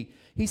Timothy,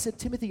 he said,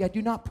 Timothy, I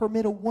do not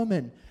permit a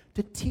woman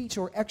to teach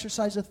or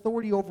exercise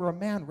authority over a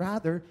man.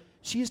 Rather,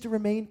 she is to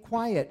remain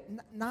quiet.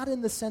 Not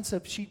in the sense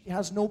of she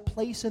has no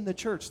place in the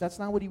church. That's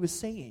not what he was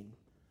saying.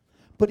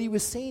 But he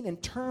was saying in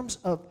terms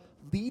of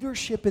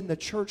leadership in the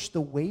church,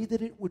 the way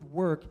that it would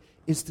work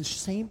is the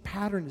same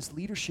pattern as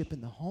leadership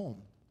in the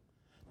home.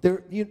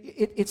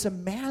 It's a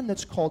man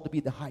that's called to be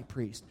the high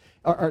priest,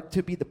 or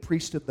to be the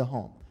priest of the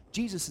home.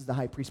 Jesus is the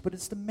high priest, but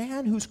it's the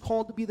man who's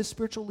called to be the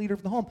spiritual leader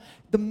of the home.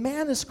 The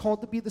man is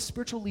called to be the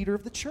spiritual leader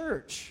of the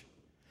church.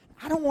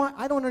 I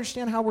don't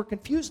understand how we're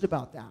confused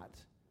about that.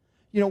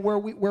 You know,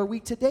 where we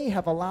today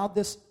have allowed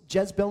this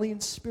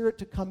Jezebelian spirit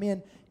to come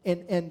in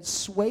and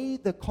sway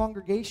the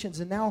congregations,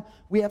 and now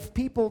we have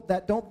people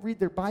that don't read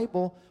their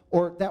Bible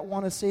or that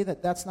want to say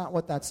that that's not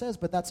what that says,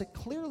 but that's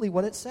clearly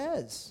what it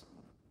says.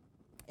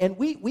 And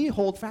we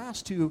hold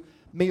fast to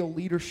male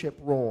leadership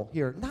role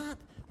here, not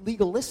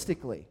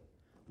legalistically.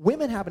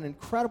 Women have an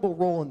incredible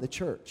role in the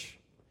church.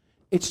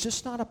 It's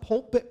just not a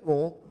pulpit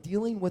role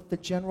dealing with the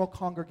general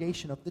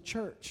congregation of the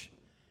church.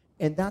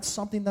 And that's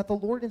something that the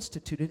Lord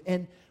instituted.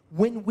 And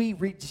when we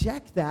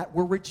reject that,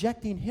 we're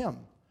rejecting him.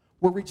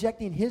 We're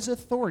rejecting his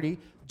authority,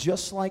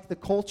 just like the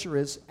culture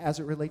is as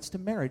it relates to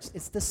marriage.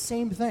 It's the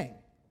same thing.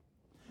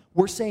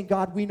 We're saying,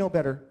 God, we know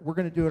better. We're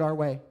going to do it our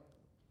way.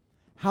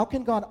 How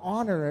can God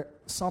honor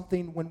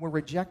something when we're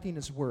rejecting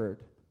his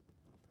word?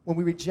 When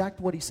we reject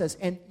what he says.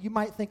 And you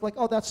might think like,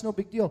 oh, that's no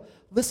big deal.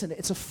 Listen,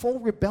 it's a full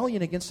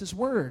rebellion against his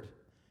word.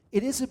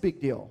 It is a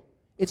big deal.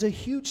 It's a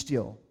huge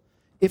deal.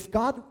 If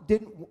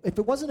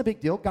it wasn't a big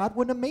deal, God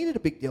wouldn't have made it a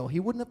big deal. He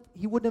wouldn't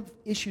have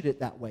issued it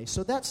that way.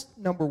 So that's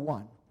number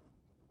one.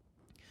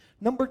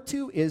 Number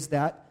two is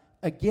that,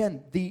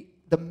 again, the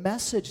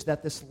message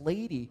that this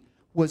lady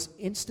was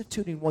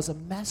instituting was a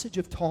message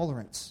of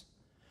tolerance.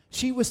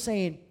 She was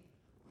saying,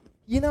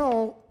 you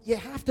know, you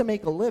have to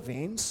make a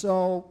living,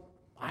 so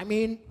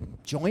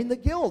join the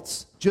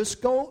guilds.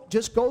 Just go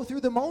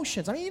through the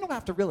motions. You don't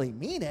have to really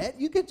mean it.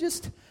 You could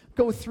just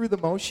go through the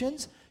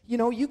motions. You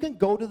know, you can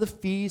go to the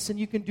feasts and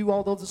you can do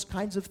all those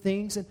kinds of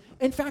things. And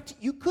in fact,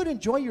 you could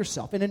enjoy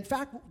yourself. And in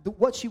fact,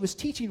 what she was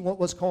teaching, what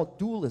was called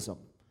dualism.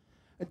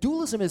 And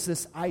dualism is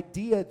this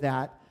idea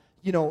that,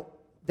 you know,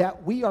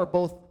 that we are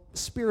both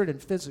spirit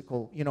and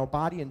physical, you know,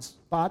 body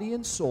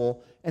and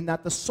soul, and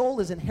that the soul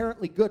is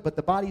inherently good, but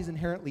the body is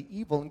inherently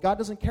evil. And God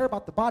doesn't care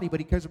about the body, but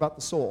he cares about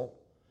the soul.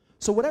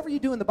 So whatever you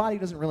do in the body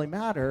doesn't really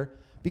matter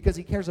because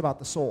he cares about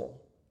the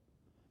soul.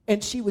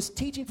 And she was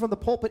teaching from the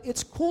pulpit,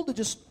 it's cool to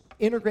just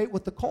integrate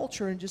with the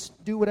culture and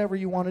just do whatever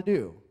you want to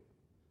do.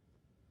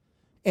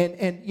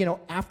 And you know,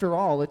 after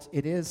all,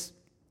 it is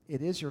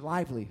your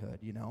livelihood,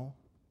 you know.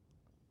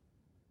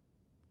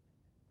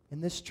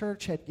 And this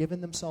church had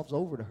given themselves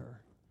over to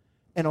her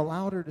and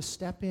allowed her to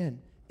step in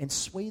and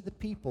sway the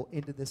people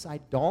into this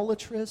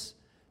idolatrous,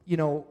 you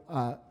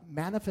know,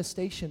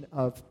 manifestation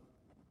of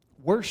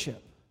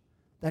worship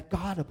that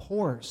God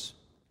abhors.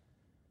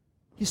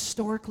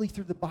 Historically,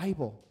 through the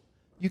Bible,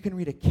 you can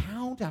read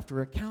account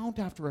after account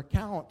after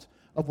account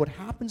of what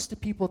happens to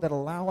people that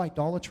allow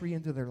idolatry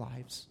into their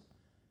lives.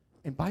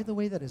 And by the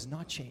way, that has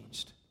not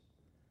changed.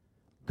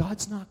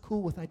 God's not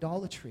cool with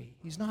idolatry.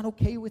 He's not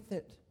okay with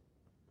it.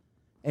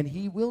 And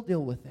he will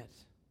deal with it.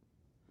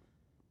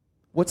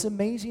 What's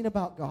amazing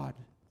about God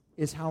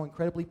is how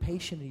incredibly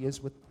patient he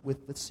is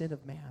with the sin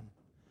of man,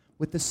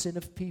 with the sin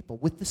of people,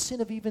 with the sin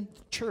of even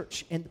the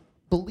church and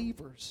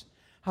believers.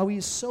 How he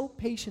is so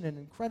patient and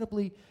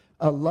incredibly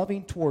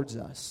loving towards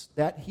us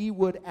that he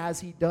would, as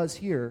he does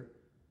here,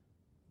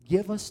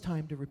 give us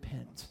time to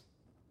repent.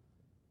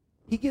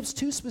 He gives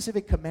two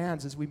specific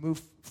commands as we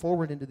move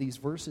forward into these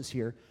verses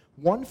here.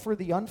 One for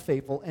the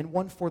unfaithful and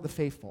one for the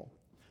faithful.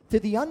 To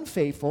the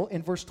unfaithful,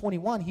 in verse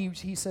 21,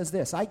 he says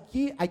this, I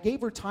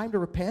gave her time to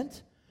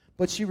repent,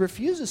 but she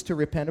refuses to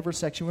repent of her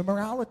sexual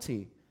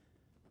immorality.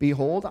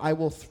 Behold, I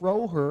will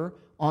throw her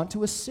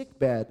onto a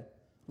sickbed.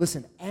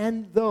 Listen,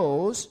 and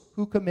those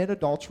who commit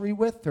adultery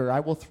with her,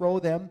 I will throw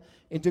them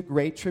into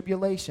great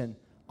tribulation,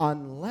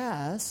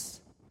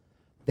 unless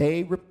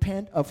they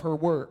repent of her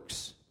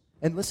works.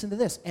 And listen to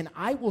this, and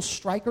I will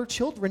strike her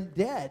children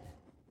dead.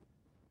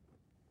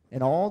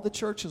 And all the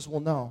churches will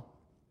know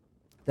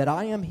that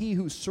I am he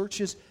who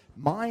searches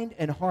mind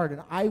and heart,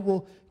 and I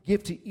will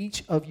give to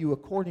each of you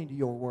according to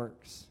your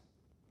works.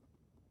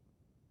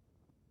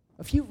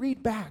 If you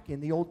read back in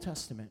the Old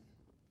Testament,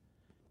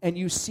 and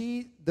you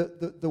see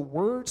the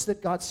words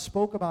that God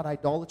spoke about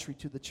idolatry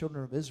to the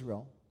children of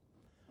Israel,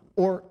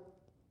 or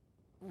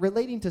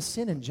relating to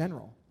sin in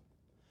general,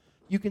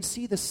 you can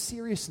see the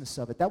seriousness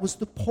of it. That was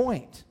the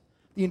point.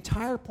 The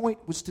entire point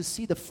was to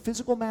see the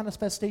physical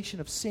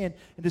manifestation of sin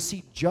and to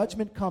see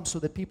judgment come so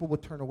that people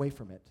would turn away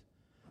from it.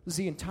 It was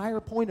the entire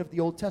point of the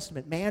Old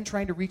Testament. Man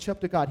trying to reach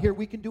up to God. Here,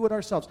 we can do it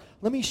ourselves.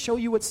 Let me show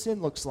you what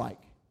sin looks like.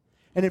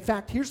 And in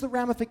fact, here's the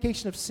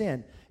ramification of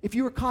sin. If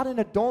you were caught in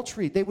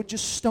adultery, they would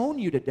just stone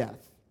you to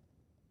death.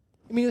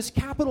 I mean, it's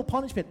capital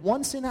punishment,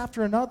 one sin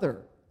after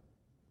another.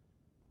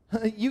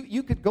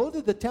 You could go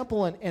to the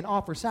temple and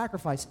offer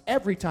sacrifice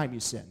every time you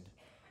sinned.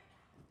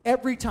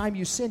 Every time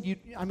you sinned,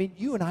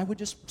 you and I would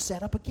just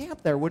set up a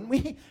camp there, wouldn't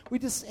we? We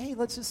just, hey,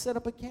 let's just set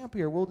up a camp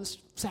here. We'll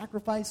just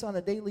sacrifice on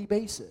a daily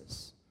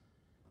basis.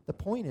 The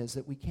point is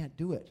that we can't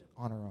do it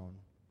on our own.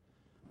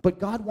 But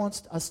God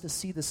wants us to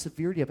see the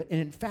severity of it. And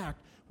in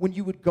fact, when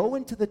you would go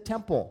into the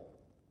temple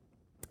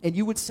and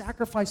you would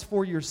sacrifice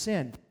for your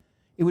sin,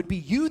 it would be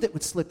you that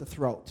would slit the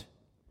throat.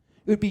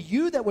 It would be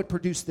you that would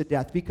produce the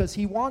death, because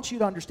he wants you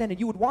to understand. And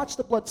you would watch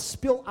the blood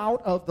spill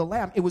out of the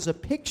lamb. It was a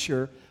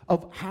picture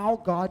of how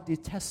God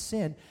detests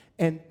sin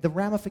and the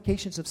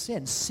ramifications of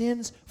sin.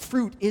 Sin's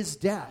fruit is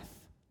death,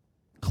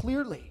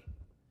 clearly.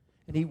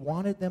 And he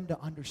wanted them to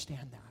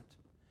understand that.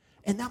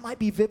 And that might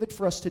be vivid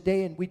for us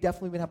today, and we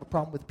definitely would have a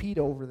problem with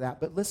PETA over that.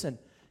 But listen,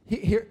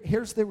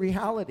 here's the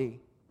reality,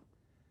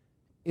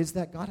 is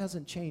that God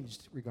hasn't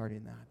changed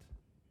regarding that.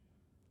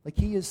 Like,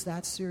 he is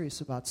that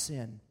serious about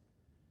sin.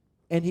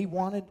 And he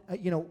wanted,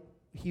 in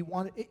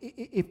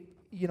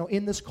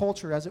this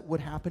culture, as it would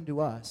happen to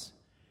us,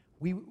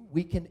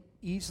 we can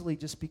easily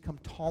just become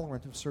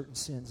tolerant of certain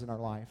sins in our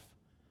life.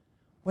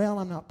 Well,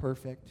 I'm not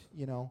perfect,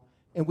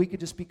 and we could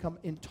just become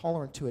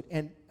intolerant to it.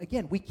 And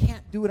again, we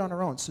can't do it on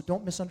our own, so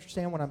don't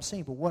misunderstand what I'm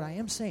saying. But what I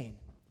am saying,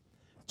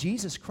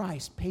 Jesus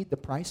Christ paid the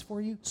price for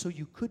you so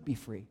you could be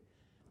free.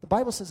 The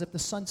Bible says if the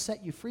Son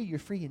set you free, you're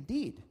free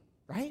indeed,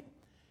 right?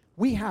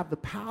 We have the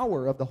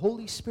power of the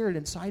Holy Spirit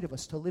inside of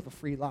us to live a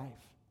free life.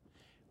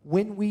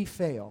 When we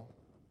fail,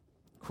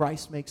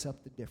 Christ makes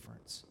up the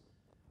difference.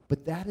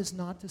 But that is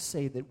not to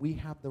say that we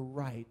have the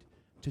right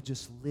to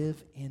just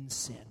live in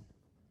sin.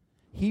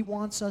 He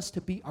wants us to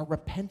be a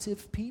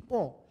repentive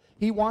people.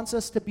 He wants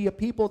us to be a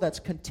people that's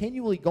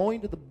continually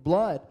going to the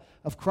blood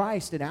of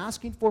Christ and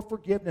asking for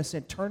forgiveness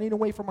and turning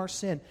away from our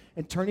sin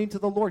and turning to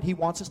the Lord. He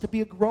wants us to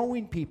be a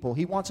growing people.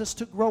 He wants us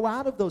to grow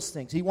out of those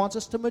things. He wants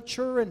us to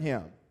mature in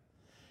Him.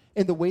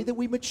 And the way that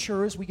we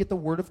mature is we get the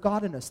Word of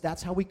God in us.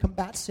 That's how we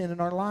combat sin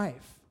in our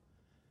life.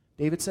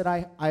 David said,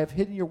 I have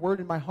hidden your word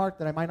in my heart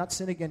that I might not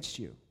sin against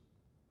you.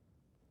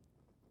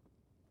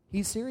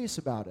 He's serious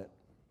about it.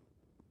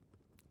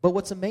 But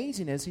what's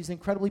amazing is he's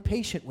incredibly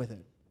patient with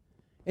it.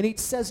 And he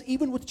says,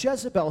 even with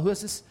Jezebel, who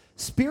has this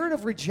spirit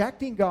of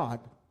rejecting God,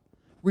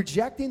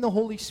 rejecting the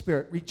Holy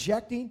Spirit,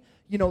 rejecting,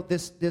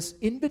 this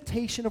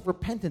invitation of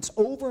repentance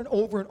over and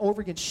over and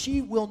over again,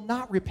 she will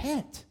not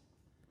repent.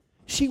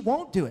 She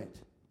won't do it.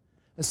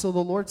 And so the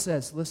Lord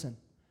says, listen,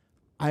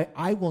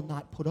 I will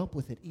not put up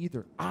with it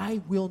either.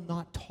 I will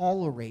not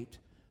tolerate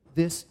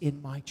this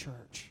in my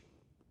church.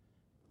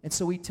 And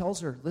so he tells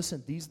her,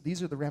 listen,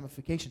 these are the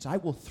ramifications. I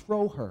will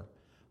throw her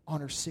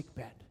on her sick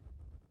bed.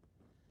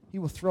 He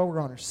will throw her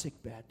on her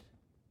sick bed.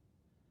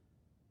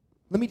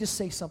 Let me just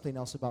say something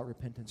else about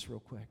repentance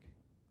real quick.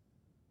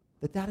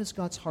 That is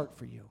God's heart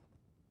for you.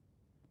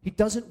 He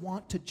doesn't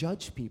want to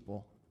judge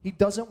people. He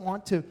doesn't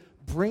want to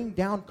bring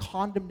down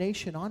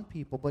condemnation on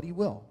people, but he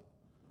will.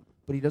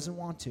 But he doesn't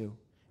want to.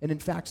 And in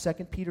fact, 2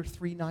 Peter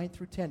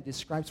 3:9-10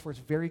 describes for us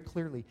very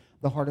clearly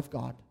the heart of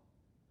God.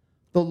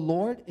 The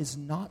Lord is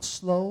not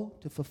slow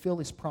to fulfill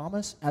his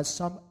promise, as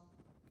some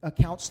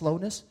account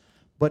slowness,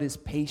 but is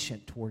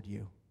patient toward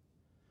you,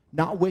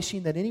 not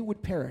wishing that any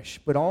would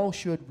perish, but all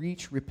should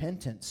reach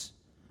repentance.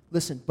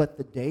 Listen, but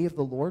the day of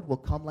the Lord will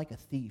come like a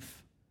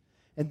thief.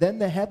 And then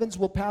the heavens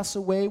will pass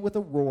away with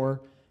a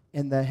roar,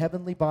 and the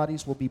heavenly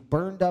bodies will be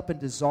burned up and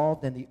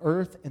dissolved, and the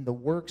earth and the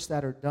works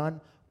that are done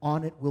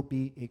on it will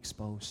be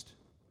exposed.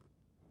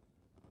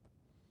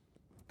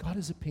 God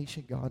is a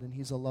patient God, and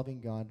he's a loving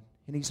God,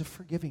 and he's a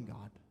forgiving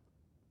God.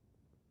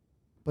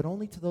 But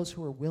only to those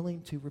who are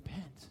willing to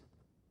repent.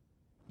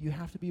 You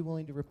have to be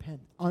willing to repent.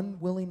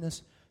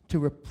 Unwillingness to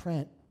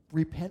repent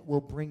will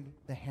bring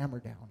the hammer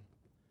down.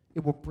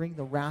 It will bring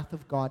the wrath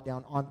of God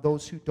down on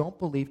those who don't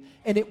believe,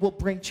 and it will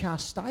bring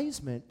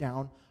chastisement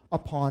down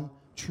upon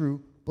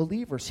true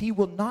believers. He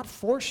will not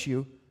force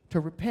you to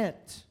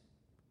repent.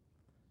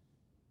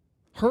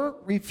 Her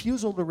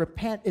refusal to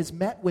repent is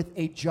met with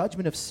a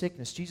judgment of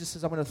sickness. Jesus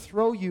says, I'm going to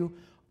throw you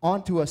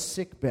onto a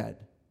sick bed.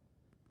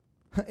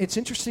 It's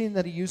interesting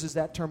that he uses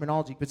that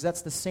terminology, because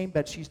that's the same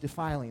bed she's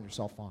defiling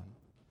herself on.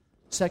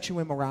 Sexual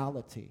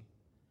immorality.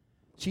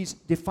 She's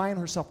defiling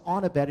herself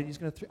on a bed,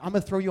 and I'm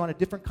going to throw you on a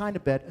different kind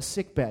of bed, a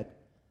sick bed,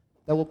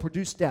 that will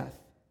produce death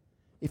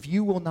if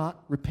you will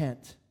not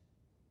repent.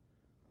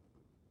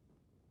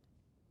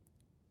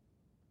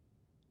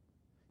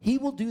 He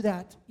will do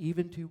that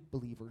even to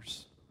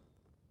believers.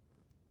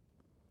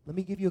 Let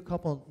me give you a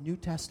couple New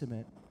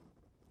Testament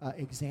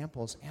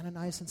examples.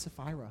 Ananias and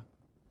Sapphira.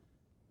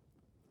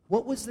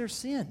 What was their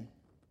sin?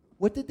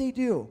 What did they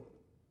do?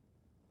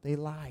 They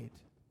lied.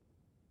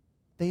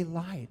 They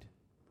lied.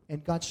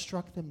 And God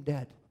struck them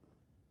dead.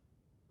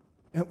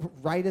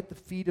 Right at the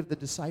feet of the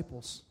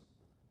disciples.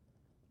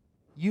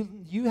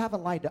 You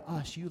haven't lied to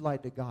us. You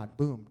lied to God.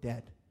 Boom,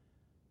 dead.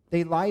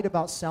 They lied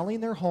about selling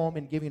their home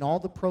and giving all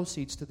the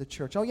proceeds to the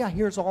church. Oh yeah,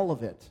 here's all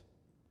of it.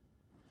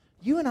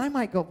 You and I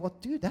might go, well,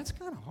 dude, that's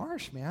kind of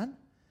harsh, man.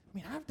 I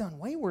mean, I've done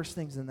way worse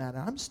things than that,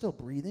 and I'm still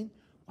breathing.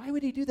 Why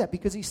would he do that?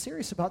 Because he's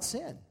serious about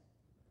sin.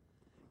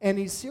 And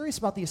he's serious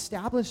about the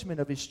establishment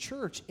of his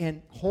church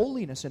and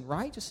holiness and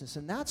righteousness.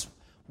 And that's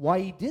why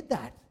he did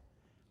that.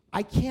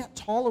 I can't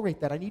tolerate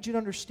that. I need you to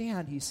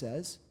understand, he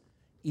says,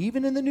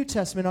 even in the New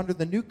Testament, under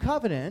the new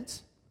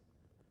covenant,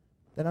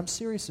 that I'm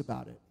serious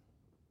about it.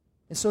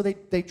 And so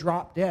they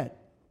dropped dead.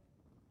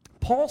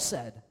 Paul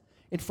said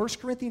in 1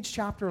 Corinthians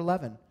chapter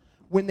 11,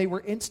 when they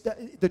were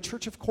the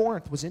church of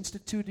Corinth was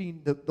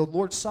instituting the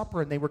Lord's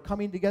Supper, and they were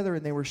coming together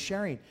and they were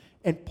sharing.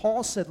 And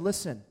Paul said,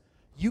 listen,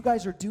 you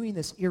guys are doing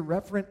this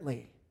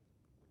irreverently.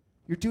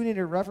 You're doing it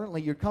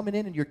irreverently. You're coming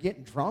in and you're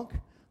getting drunk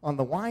on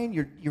the wine.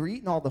 You're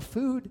eating all the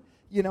food.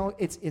 You know,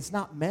 it's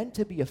not meant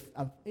to be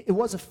it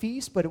was a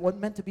feast, but it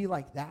wasn't meant to be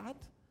like that.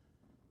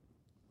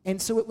 And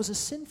so it was a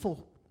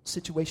sinful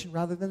situation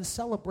rather than a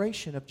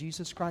celebration of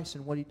Jesus Christ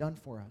and what he'd done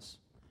for us.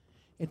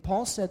 And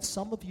Paul said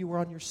some of you are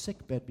on your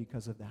sick bed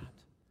because of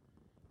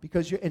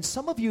that. And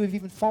some of you have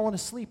even fallen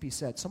asleep, he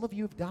said. Some of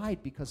you have died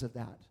because of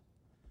that.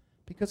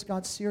 Because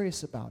God's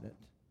serious about it.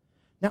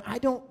 Now,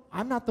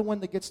 I'm not the one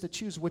that gets to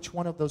choose which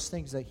one of those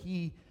things that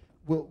he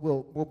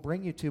will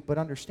bring you to, but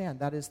understand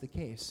that is the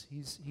case.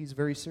 He's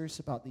very serious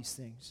about these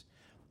things.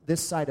 This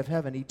side of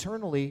heaven,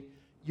 eternally,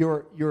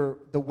 the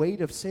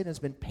weight of sin has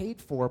been paid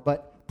for,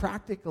 but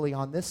practically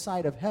on this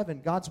side of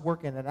heaven, God's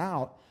working it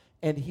out,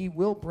 and he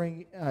will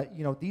bring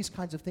these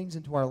kinds of things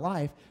into our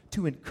life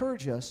to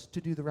encourage us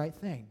to do the right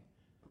thing,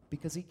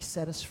 because he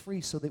set us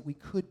free so that we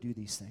could do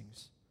these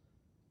things.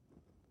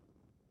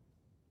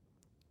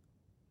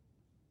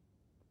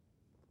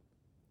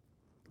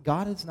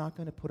 God is not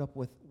going to put up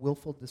with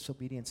willful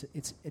disobedience.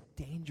 It's a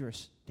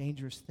dangerous,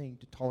 dangerous thing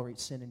to tolerate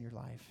sin in your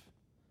life.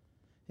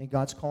 And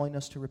God's calling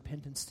us to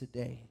repentance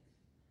today.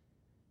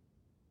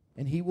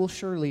 And he will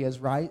surely, as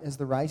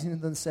the rising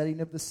and the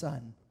setting of the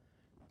sun,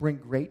 bring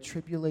great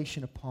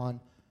tribulation upon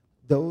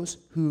those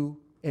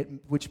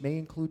which may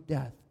include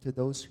death, to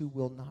those who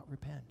will not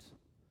repent.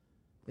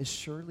 As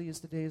surely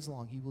as the day is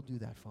long, he will do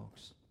that,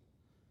 folks.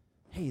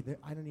 Hey,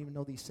 I don't even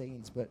know these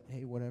sayings, but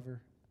hey, whatever.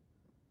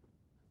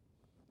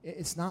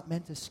 It's not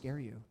meant to scare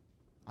you.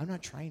 I'm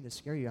not trying to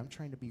scare you. I'm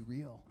trying to be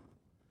real.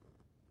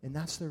 And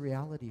that's the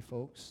reality,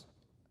 folks,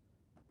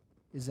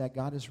 is that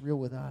God is real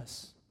with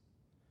us.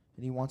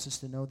 And he wants us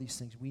to know these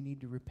things. We need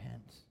to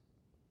repent.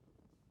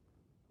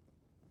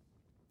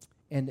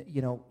 And,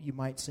 you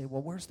might say,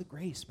 well, where's the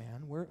grace,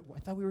 man? I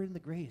thought we were in the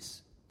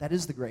grace. That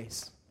is the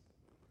grace.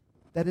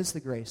 That is the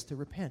grace, to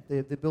repent. The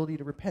ability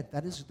to repent.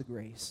 That is the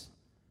grace.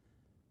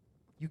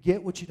 You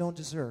get what you don't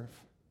deserve.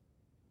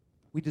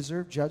 We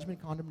deserve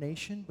judgment,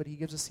 condemnation, but he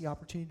gives us the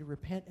opportunity to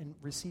repent and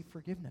receive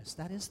forgiveness.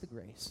 That is the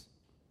grace.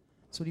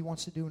 That's what he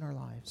wants to do in our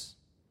lives.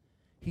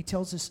 He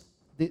tells us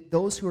that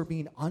those who are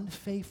being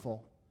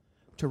unfaithful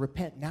to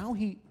repent. Now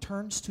he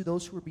turns to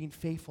those who are being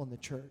faithful in the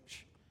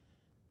church.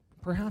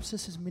 Perhaps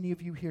this is many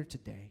of you here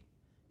today.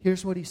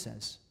 Here's what he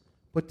says.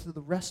 But to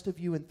the rest of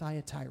you in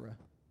Thyatira,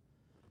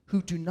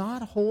 who do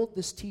not hold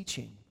this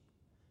teaching,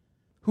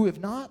 who have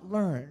not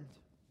learned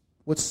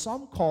what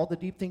some call the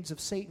deep things of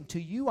Satan, to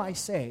you I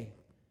say,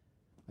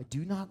 I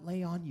do not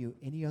lay on you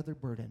any other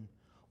burden.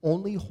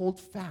 Only hold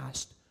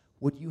fast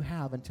what you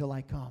have until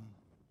I come.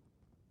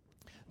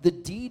 The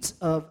deeds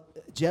of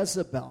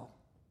Jezebel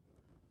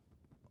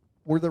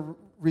were the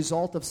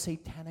result of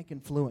satanic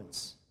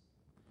influence.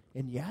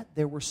 And yet,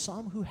 there were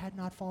some who had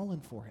not fallen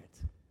for it.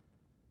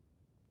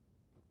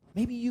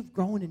 Maybe you've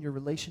grown in your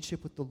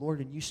relationship with the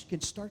Lord, and you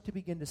can start to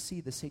begin to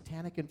see the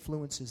satanic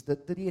influences,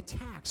 the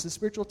attacks, the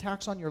spiritual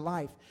attacks on your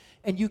life,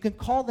 and you can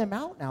call them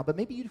out now, but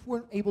maybe you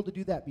weren't able to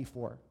do that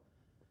before.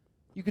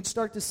 You can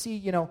start to see,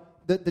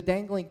 the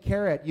dangling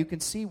carrot. You can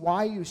see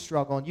why you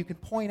struggle, and you can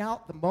point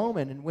out the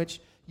moment in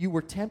which you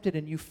were tempted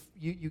and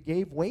you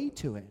gave way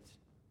to it.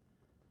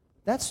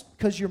 That's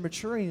because you're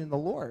maturing in the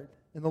Lord,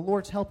 and the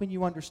Lord's helping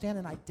you understand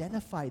and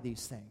identify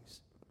these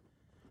things.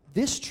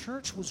 This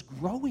church was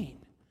growing.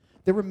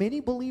 There were many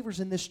believers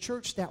in this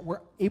church that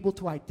were able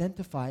to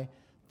identify,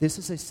 this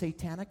is a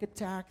satanic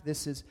attack,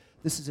 this is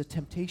a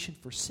temptation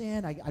for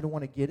sin, I don't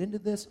want to get into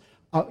this,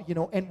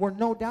 and we're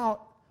no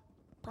doubt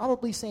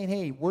probably saying,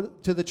 hey,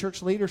 to the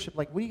church leadership,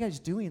 like, what are you guys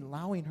doing,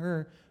 allowing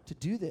her to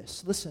do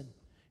this? Listen,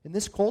 in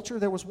this culture,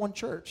 there was one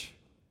church.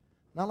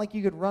 Not like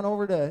you could run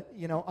over to,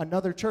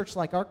 another church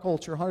like our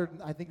culture.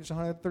 I think there's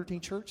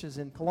 113 churches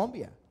in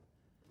Colombia.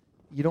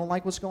 You don't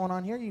like what's going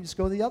on here, you just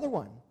go to the other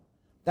one.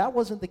 That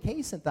wasn't the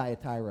case in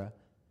Thyatira.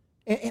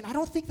 And I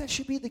don't think that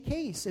should be the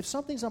case. If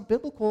something's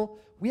unbiblical,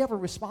 we have a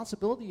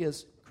responsibility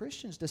as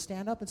Christians to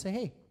stand up and say,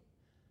 hey,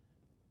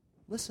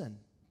 listen,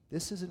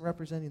 this isn't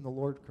representing the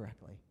Lord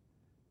correctly.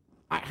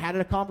 I had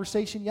a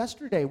conversation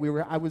yesterday.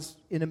 I was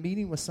in a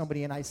meeting with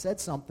somebody, and I said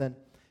something,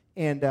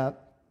 and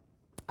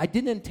I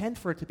didn't intend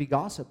for it to be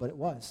gossip, but it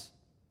was.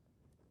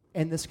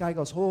 And this guy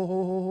goes, ho,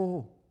 ho, ho,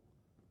 ho.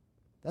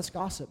 That's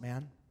gossip,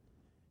 man.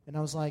 And I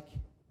was like,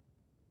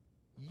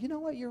 you know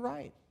what? You're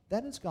right.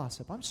 That is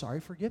gossip. I'm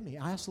sorry. Forgive me.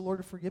 I asked the Lord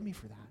to forgive me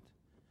for that.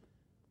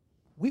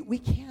 We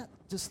can't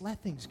just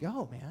let things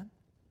go, man.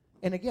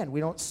 And again, we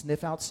don't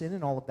sniff out sin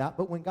and all of that,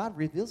 but when God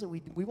reveals it,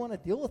 we want to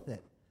deal with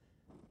it.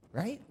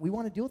 right? We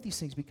want to deal with these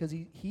things because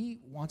he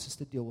wants us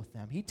to deal with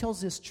them. He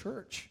tells this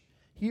church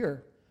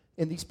here,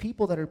 and these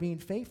people that are being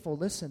faithful,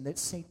 listen,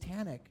 that's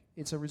satanic.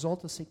 It's a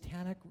result of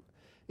satanic.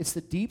 It's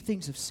the deep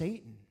things of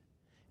Satan.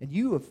 And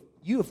you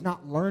have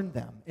not learned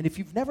them. And if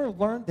you've never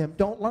learned them,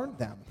 don't learn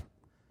them.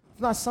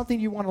 It's not something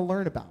you want to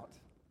learn about.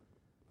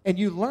 And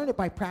you learn it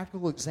by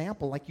practical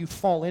example, like you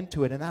fall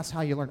into it, and that's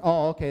how you learn.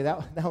 Oh, okay,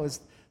 that was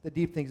the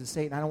deep things of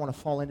Satan. I don't want to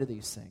fall into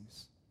these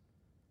things.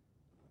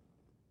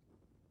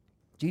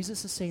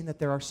 Jesus is saying that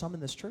there are some in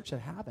this church that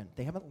haven't.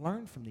 They haven't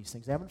learned from these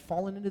things. They haven't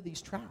fallen into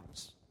these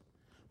traps.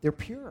 They're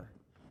pure.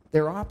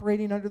 They're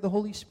operating under the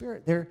Holy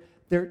Spirit.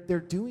 They're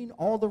doing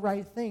all the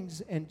right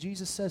things. And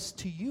Jesus says,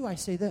 to you, I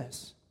say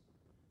this.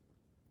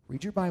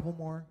 Read your Bible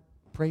more.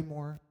 Pray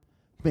more.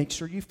 Make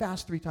sure you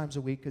fast 3 times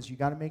a week because you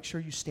got to make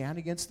sure you stand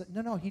against it.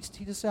 No, he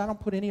just said, I don't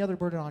put any other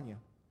burden on you.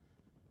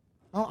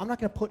 Oh, I'm not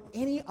going to put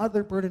any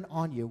other burden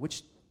on you,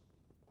 which,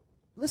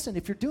 listen,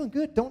 if you're doing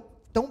good,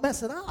 don't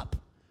mess it up.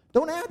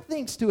 Don't add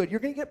things to it.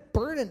 You're going to get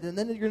burdened, and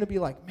then you're going to be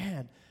like,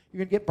 man, you're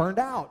going to get burned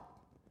out.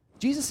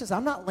 Jesus says,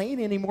 I'm not laying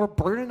any more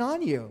burden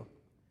on you.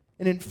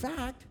 And in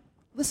fact,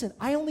 listen,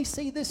 I only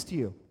say this to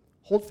you.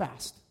 Hold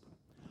fast.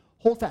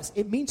 Hold fast.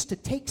 It means to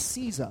take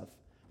seize of.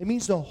 It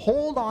means to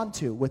hold on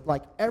to with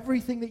like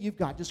everything that you've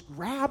got. Just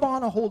grab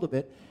on a hold of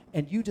it,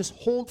 and you just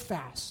hold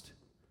fast.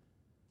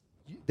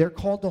 They're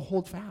called to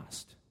hold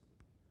fast.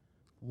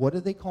 What are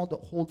they called to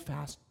hold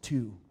fast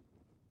to?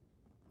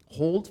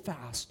 Hold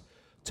fast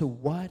to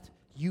what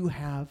you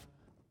have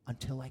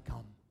until I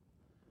come.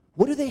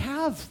 What do they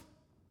have?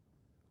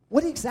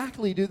 What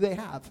exactly do they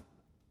have?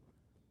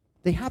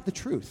 They have the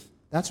truth.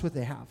 That's what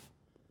they have.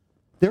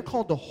 They're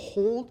called to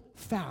hold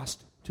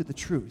fast to the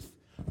truth,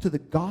 to the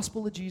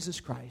gospel of Jesus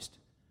Christ,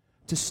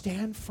 to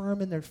stand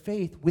firm in their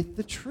faith with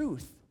the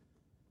truth.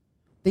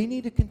 They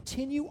need to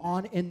continue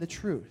on in the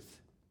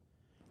truth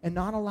and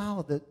not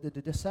allow the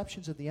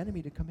deceptions of the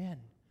enemy to come in,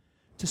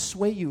 to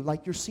sway you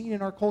like you're seeing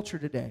in our culture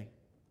today.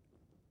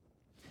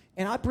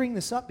 And I bring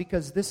this up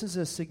because this is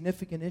a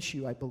significant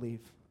issue, I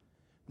believe.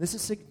 This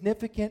is a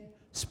significant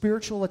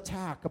spiritual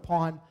attack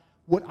upon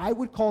what I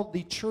would call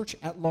the church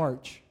at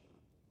large.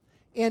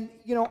 And,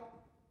 you know,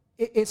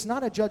 it's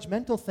not a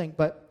judgmental thing,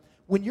 but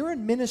when you're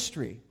in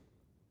ministry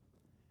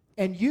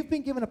and you've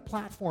been given a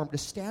platform to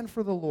stand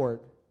for the Lord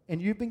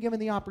and you've been given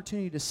the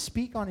opportunity to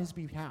speak on his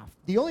behalf,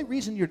 the only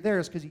reason you're there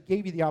is because he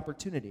gave you the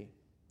opportunity.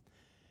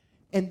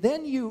 And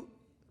then you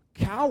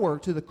cower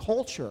to the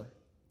culture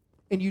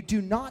and you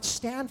do not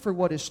stand for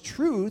what is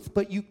truth,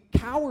 but you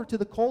cower to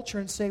the culture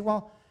and say,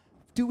 well,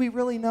 do we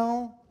really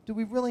know? Do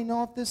we really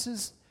know if this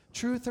is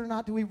truth or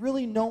not? Do we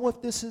really know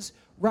if this is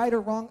right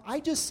or wrong? I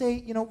just say,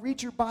 you know,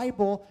 read your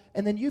Bible,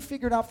 and then you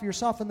figure it out for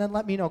yourself, and then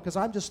let me know, because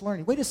I'm just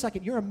learning. Wait a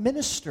second, you're a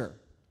minister.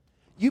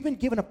 You've been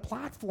given a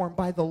platform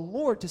by the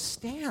Lord to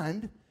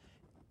stand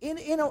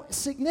in a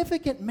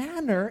significant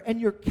manner, and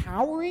you're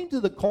cowering to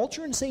the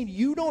culture and saying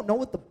you don't know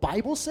what the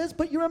Bible says,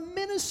 but you're a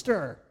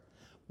minister.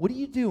 What are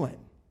you doing?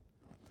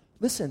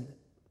 Listen,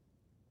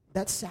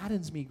 that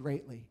saddens me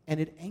greatly, and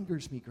it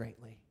angers me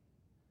greatly.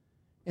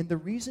 And the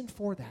reason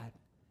for that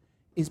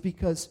is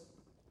because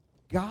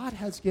God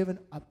has given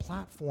a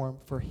platform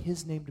for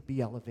his name to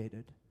be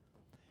elevated.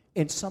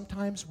 And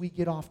sometimes we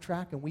get off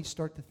track and we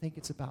start to think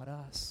it's about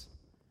us.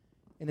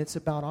 And it's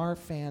about our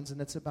fans, and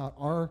it's about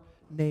our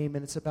name,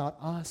 and it's about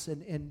us.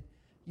 And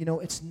you know,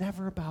 it's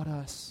never about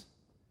us.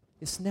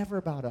 It's never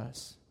about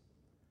us.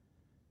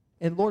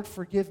 And Lord,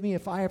 forgive me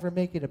if I ever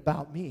make it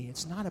about me.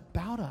 It's not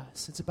about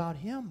us. It's about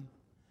him.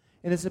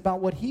 And it's about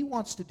what he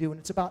wants to do, and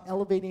it's about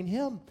elevating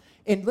him.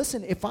 And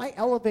listen, if I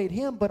elevate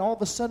him, but all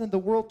of a sudden the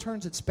world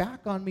turns its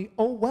back on me,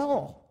 oh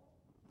well.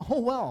 Oh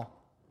well.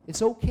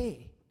 It's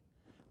okay.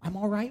 I'm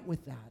all right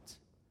with that.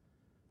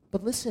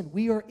 But listen,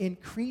 we are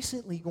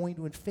increasingly going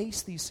to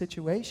face these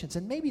situations,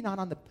 and maybe not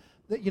on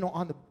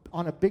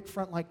on a big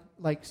front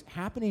like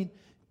happening,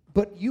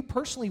 but you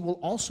personally will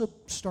also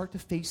start to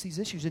face these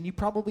issues, and you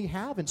probably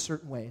have in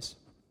certain ways.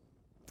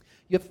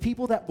 You have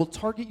people that will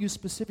target you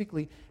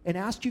specifically and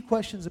ask you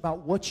questions about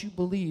what you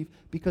believe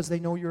because they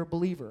know you're a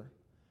believer.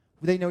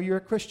 They know you're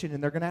a Christian,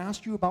 and they're going to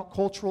ask you about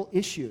cultural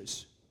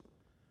issues.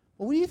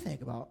 Well, what do you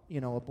think about,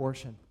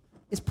 abortion?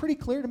 It's pretty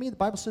clear to me the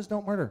Bible says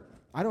don't murder.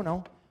 I don't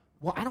know.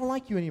 Well, I don't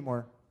like you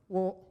anymore.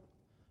 Well,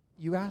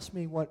 you asked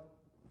me what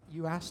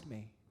you asked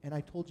me, and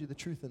I told you the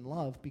truth in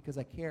love because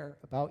I care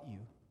about you,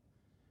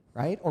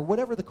 right? Or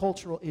whatever the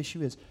cultural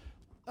issue is.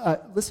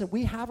 Listen,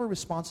 we have a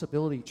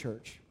responsibility,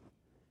 church,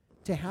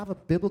 to have a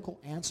biblical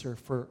answer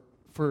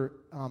for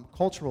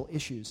cultural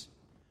issues.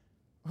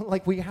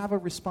 Like, we have a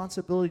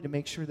responsibility to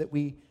make sure that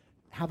we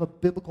have a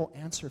biblical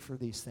answer for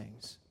these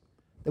things.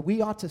 That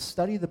we ought to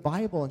study the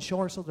Bible and show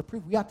ourselves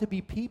approved. We ought to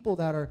be people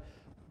that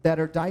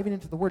are diving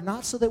into the Word,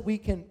 not so we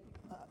can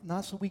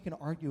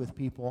argue with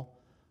people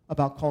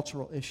about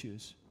cultural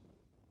issues.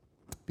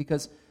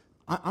 Because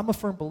I'm a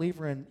firm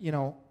believer in,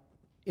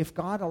 if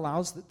God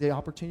allows the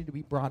opportunity to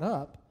be brought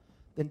up,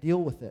 then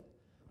deal with it.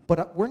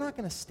 But we're not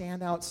going to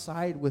stand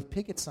outside with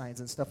picket signs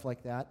and stuff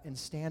like that and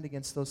stand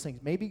against those things.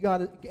 Maybe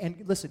God,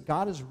 and listen,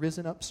 God has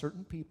risen up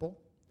certain people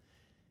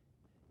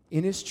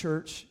in his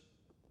church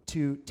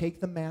to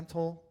take the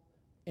mantle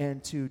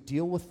and to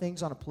deal with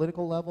things on a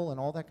political level and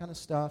all that kind of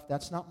stuff.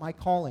 That's not my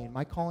calling.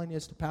 My calling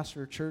is to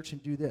pastor a church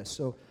and do this.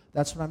 So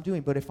that's what I'm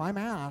doing. But if I'm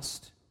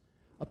asked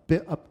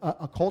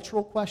a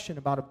cultural question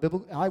about a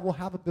biblical, I will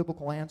have a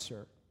biblical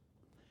answer.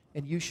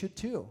 And you should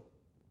too.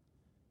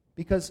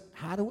 Because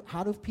how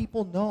do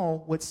people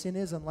know what sin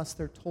is unless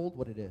they're told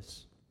what it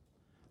is?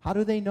 How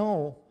do they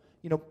know?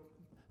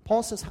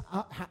 Paul says,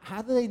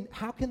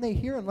 how can they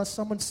hear unless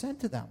someone's sent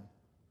to them?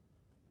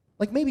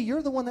 Like maybe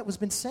you're the one that was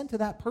been sent to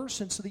that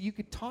person so that you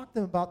could talk to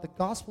them about the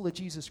gospel of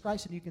Jesus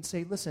Christ, and you can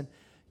say, listen,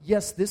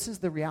 yes, this is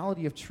the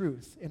reality of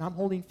truth, and I'm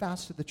holding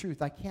fast to the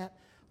truth. I can't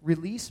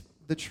release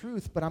the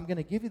truth, but I'm going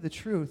to give you the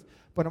truth,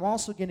 but I'm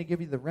also going to give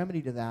you the remedy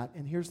to that.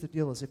 And here's the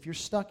deal is if you're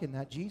stuck in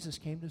that, Jesus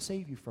came to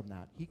save you from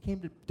that. He came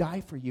to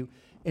die for you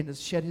and to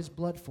shed his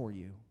blood for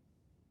you.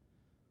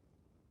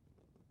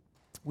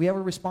 We have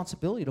a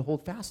responsibility to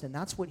hold fast, and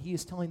that's what he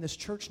is telling this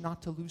church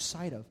not to lose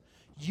sight of.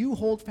 You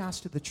hold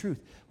fast to the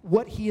truth.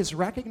 What he is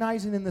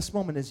recognizing in this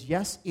moment is,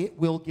 yes, it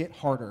will get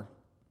harder.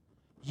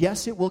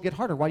 Yes, it will get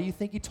harder. Why do you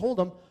think he told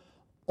them,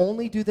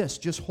 only do this,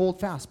 just hold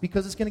fast?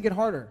 Because it's going to get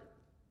harder.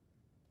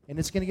 And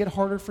it's going to get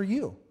harder for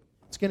you.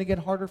 It's going to get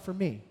harder for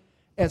me.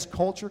 As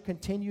culture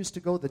continues to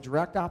go the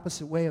direct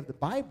opposite way of the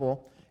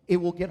Bible, it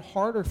will get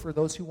harder for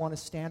those who want to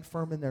stand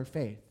firm in their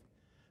faith.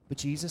 But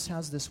Jesus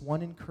has this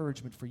one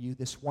encouragement for you,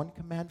 this one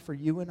command for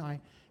you and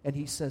I, and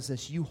he says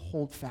this, you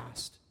hold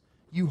fast.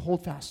 You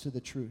hold fast to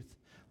the truth.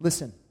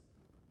 Listen,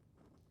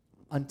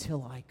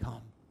 until I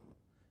come.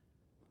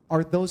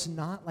 Are those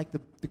not like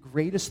the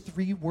greatest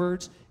 3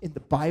 words in the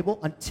Bible?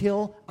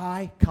 Until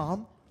I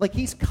come? Like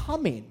he's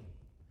coming.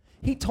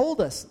 He told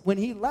us when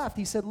he left,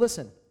 he said,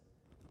 listen,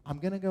 I'm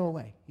going to go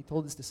away. He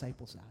told his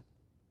disciples that.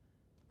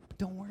 But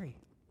don't worry,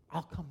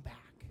 I'll come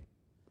back.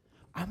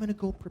 I'm going to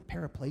go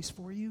prepare a place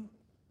for you.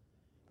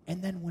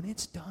 And then when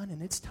it's done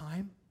and it's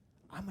time,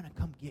 I'm going to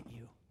come get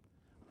you.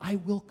 I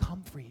will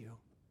come for you.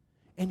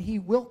 And he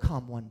will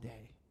come one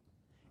day.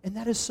 And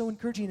that is so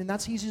encouraging. And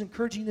that's he's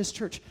encouraging this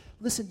church.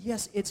 Listen,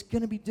 yes, it's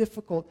going to be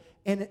difficult.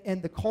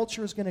 And the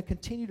culture is going to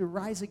continue to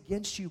rise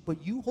against you.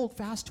 But you hold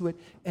fast to it.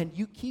 And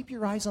you keep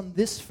your eyes on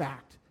this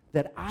fact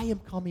that I am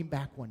coming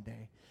back one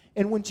day.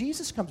 And when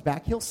Jesus comes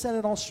back, he'll set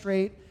it all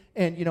straight.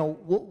 And,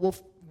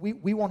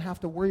 we won't have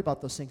to worry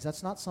about those things.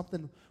 That's not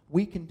something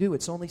we can do.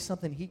 It's only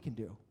something he can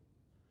do.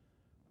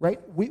 Right?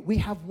 We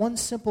have one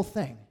simple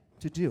thing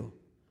to do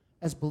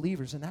as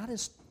believers. And that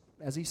is,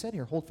 as he said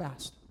here, hold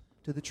fast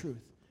to the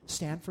truth.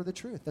 Stand for the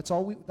truth. That's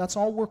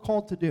all we're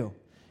called to do.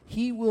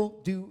 He will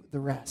do the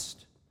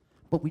rest.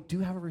 But we do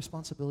have a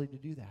responsibility to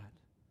do that.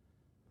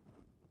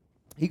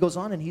 He goes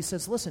on and he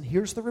says, listen,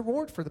 here's the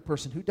reward for the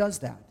person who does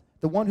that.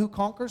 The one who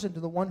conquers, and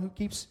to the one who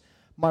keeps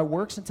my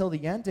works until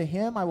the end, to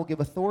him I will give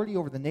authority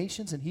over the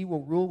nations, and he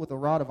will rule with a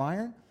rod of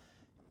iron.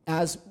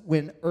 As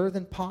when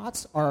earthen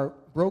pots are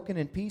broken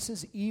in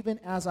pieces, even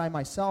as I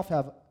myself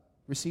have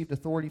received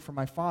authority from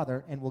my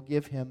Father, and will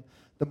give him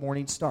the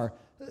morning star.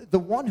 The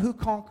one who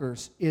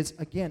conquers is,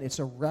 again, it's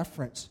a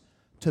reference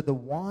to the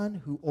one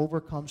who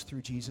overcomes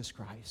through Jesus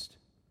Christ.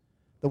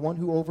 The one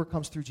who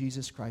overcomes through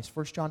Jesus Christ.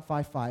 1 John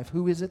 5:5.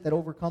 Who is it that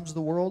overcomes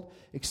the world?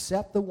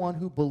 Except the one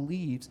who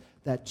believes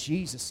that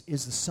Jesus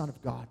is the Son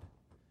of God.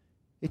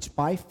 It's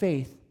by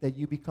faith that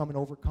you become an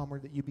overcomer,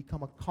 that you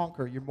become a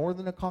conqueror. You're more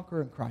than a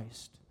conqueror in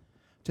Christ.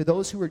 To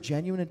those who are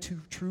genuine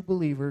and true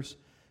believers,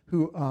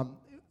 who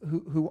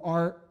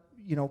are,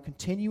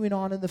 continuing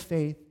on in the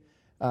faith,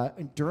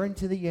 enduring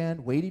to the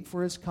end, waiting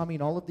for his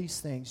coming, all of these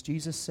things,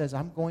 Jesus says,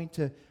 I'm going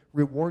to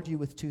reward you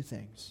with 2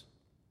 things.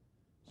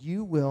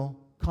 You will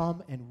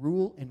come and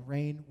rule and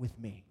reign with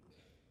me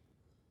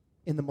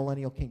in the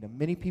millennial kingdom.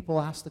 Many people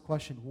ask the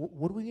question,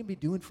 what are we going to be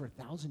doing for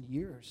 1,000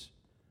 years?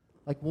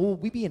 Like, will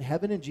we be in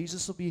heaven and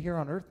Jesus will be here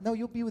on earth? No,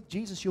 you'll be with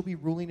Jesus. You'll be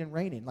ruling and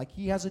reigning. Like,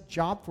 he has a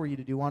job for you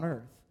to do on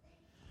earth.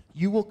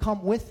 You will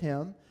come with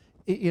him,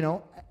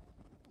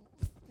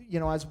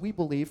 as we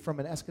believe from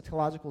an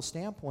eschatological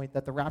standpoint,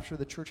 that the rapture of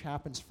the church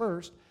happens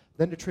first,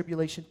 then the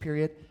tribulation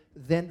period,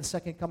 then the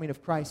second coming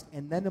of Christ,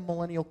 and then the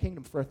millennial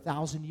kingdom for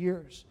 1,000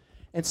 years.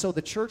 And so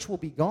the church will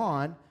be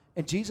gone,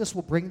 and Jesus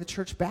will bring the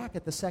church back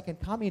at the second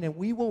coming, and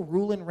we will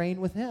rule and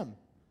reign with him.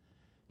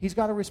 He's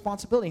got a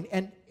responsibility.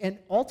 And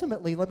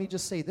ultimately, let me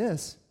just say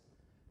this,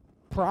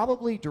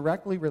 probably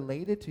directly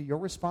related to your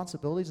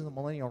responsibilities in the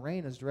millennial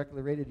reign is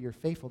directly related to your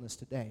faithfulness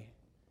today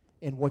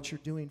and what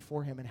you're doing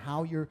for him and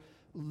how you're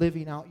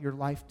living out your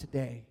life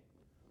today.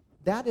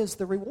 That is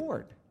the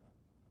reward.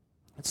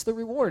 That's the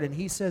reward. And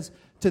he says,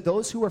 to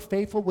those who are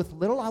faithful with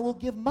little, I will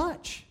give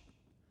much.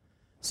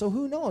 So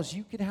who knows?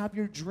 You could have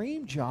your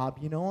dream job,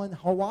 in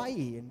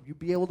Hawaii, and you'll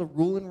be able to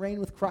rule and reign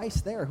with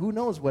Christ there. Who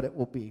knows what it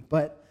will be?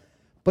 But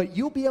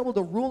you'll be able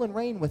to rule and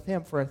reign with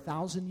him for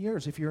 1,000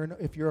 years if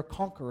you're a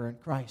conqueror in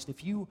Christ,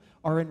 if you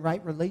are in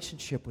right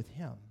relationship with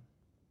him.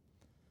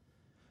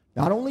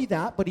 Not only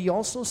that, but he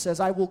also says,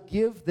 I will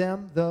give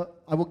him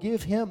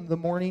the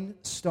morning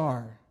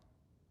star.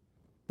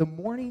 The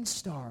morning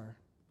star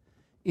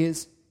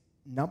is,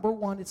 number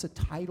one, it's a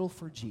title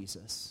for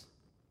Jesus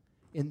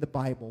in the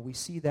Bible. We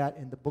see that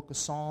in the book of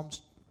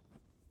Psalms.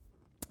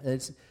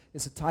 It's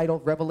a title.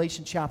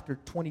 Revelation chapter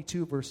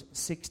 22, verse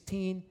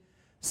 16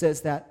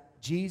 says that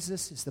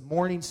Jesus is the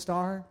morning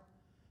star.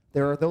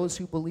 There are those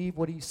who believe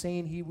what he's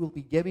saying he will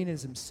be giving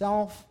is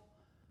himself.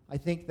 I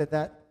think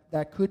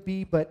that could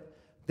be, but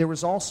there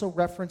was also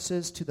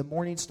references to the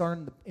morning star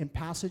in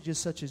passages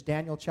such as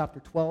Daniel chapter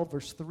 12,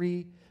 verse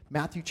 3,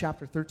 Matthew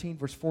chapter 13,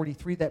 verse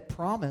 43, that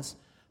promise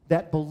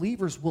that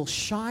believers will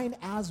shine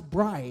as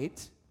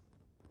bright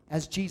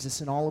as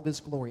Jesus in all of his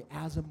glory,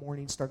 as a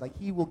morning star. Like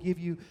he will give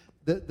you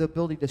the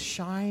ability to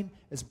shine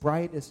as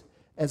bright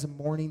as a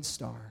morning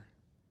star.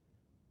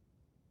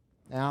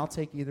 Now, I'll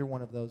take either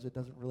one of those. It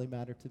doesn't really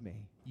matter to me.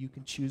 You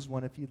can choose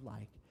one if you'd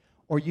like.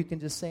 Or you can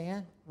just say,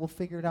 we'll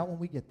figure it out when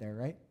we get there,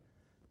 right?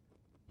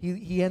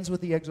 He ends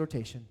with the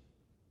exhortation.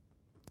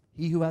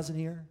 He who has an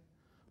ear,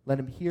 let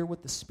him hear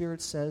what the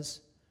Spirit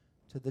says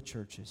to the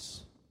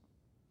churches.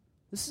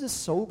 This is a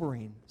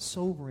sobering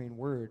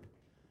word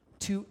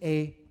to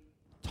a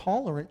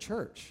tolerant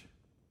church.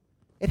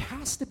 It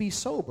has to be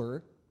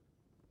sober.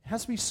 It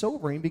has to be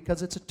sobering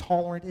because it's a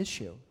tolerant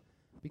issue.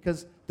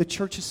 Because the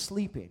church is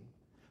sleeping.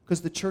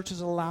 Because the church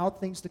has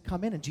allowed things to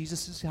come in and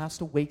Jesus has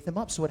to wake them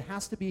up. So it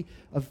has to be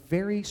a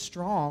very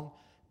strong,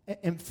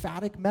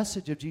 emphatic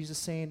message of Jesus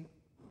saying,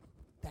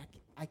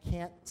 I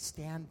can't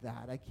stand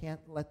that. I can't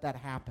let that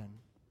happen.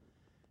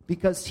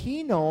 Because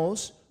he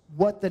knows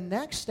what the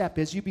next step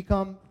is. You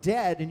become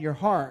dead in your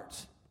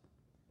heart.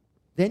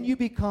 Then you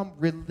become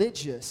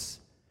religious,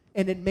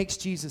 and it makes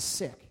Jesus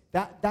sick.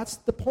 That's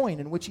the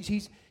point in which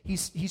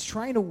he's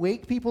trying to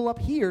wake people up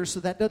here so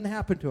that doesn't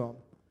happen to him.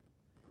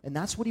 And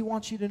that's what he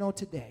wants you to know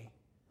today.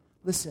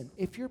 Listen,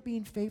 if you're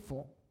being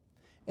faithful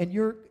and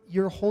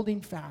you're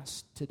holding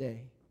fast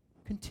today,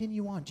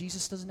 continue on.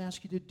 Jesus doesn't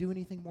ask you to do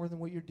anything more than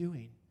what you're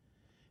doing.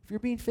 If you're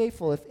being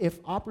faithful, if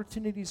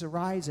opportunities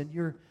arise and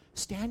you're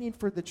standing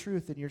for the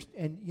truth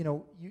and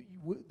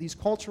these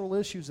cultural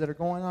issues that are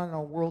going on in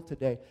our world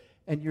today,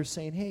 and you're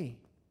saying, hey,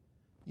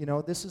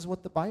 this is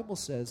what the Bible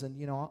says, and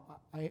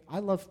I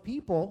love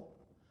people,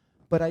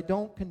 but I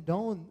don't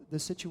condone the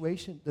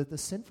situation, the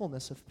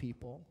sinfulness of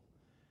people.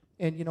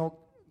 And,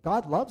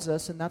 God loves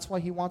us, and that's why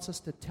he wants us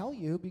to tell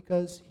you,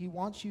 because he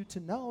wants you to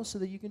know so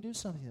that you can do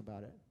something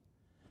about it.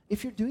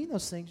 If you're doing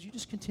those things, you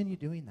just continue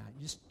doing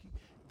that.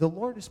 The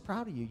Lord is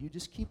proud of you. You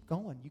just keep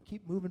going. You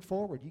keep moving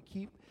forward. You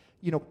keep,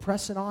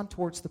 pressing on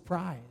towards the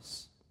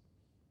prize.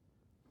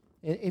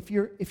 If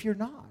you're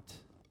not,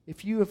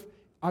 if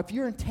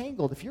you're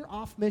entangled, if you're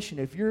off mission,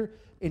 if you're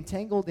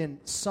entangled in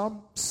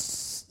some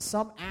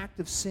act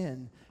of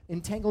sin,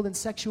 entangled in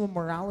sexual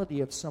immorality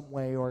of some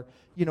way, or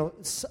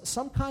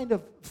some kind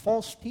of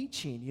false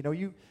teaching,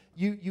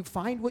 you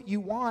find what you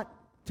want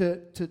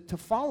to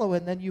follow,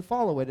 and then you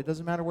follow it. It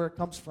doesn't matter where it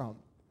comes from.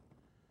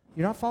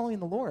 You're not following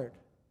the Lord.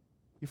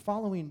 You're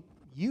following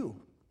you.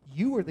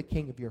 You are the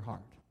king of your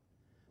heart.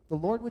 The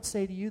Lord would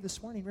say to you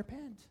this morning,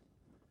 repent.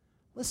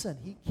 Listen,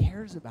 he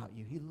cares about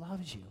you. He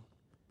loves you.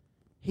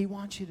 He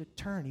wants you to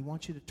turn. He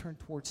wants you to turn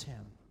towards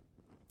him.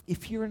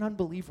 If you're an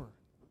unbeliever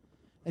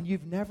and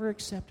you've never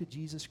accepted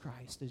Jesus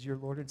Christ as your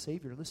Lord and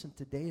Savior, listen,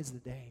 today is the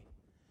day.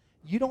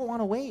 You don't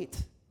want to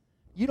wait.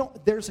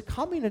 There's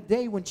a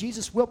day when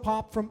Jesus will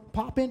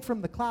pop in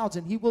from the clouds,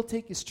 and he will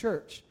take his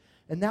church.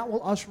 And that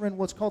will usher in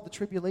what's called the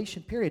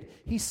tribulation period.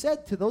 He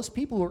said to those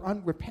people who are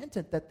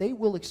unrepentant that they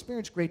will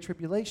experience great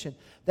tribulation.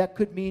 That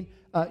could mean,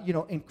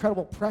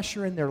 incredible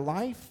pressure in their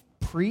life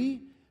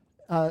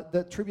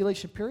the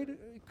tribulation period.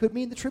 It could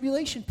mean the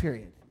tribulation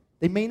period.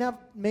 They may not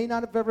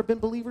have ever been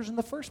believers in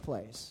the first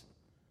place.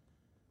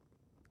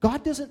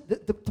 God doesn't.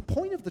 The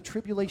point of the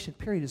tribulation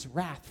period is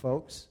wrath,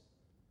 folks.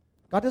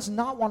 God does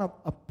not want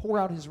to pour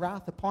out his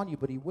wrath upon you,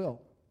 but he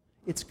will.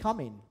 It's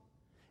coming.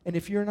 And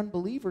if you're an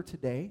unbeliever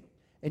today,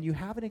 and you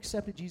haven't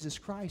accepted Jesus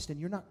Christ, and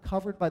you're not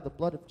covered by the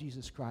blood of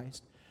Jesus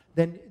Christ,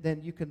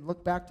 then you can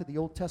look back to the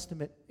Old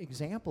Testament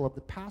example of the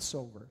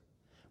Passover,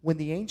 when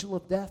the angel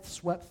of death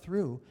swept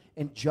through,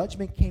 and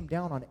judgment came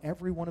down on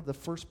every one of the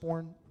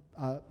firstborn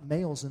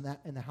males in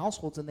the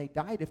households, and they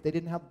died if they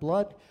didn't have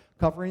blood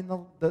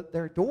covering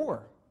their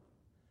door.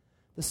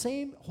 The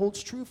same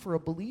holds true for a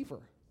believer.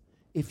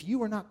 If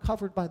you are not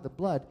covered by the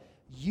blood,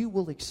 you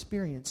will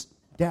experience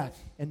death,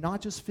 and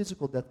not just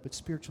physical death, but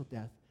spiritual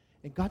death.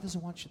 And God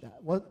doesn't want you that.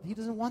 Well, he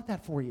doesn't want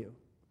that for you.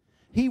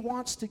 He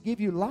wants to give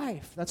you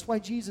life. That's why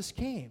Jesus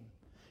came,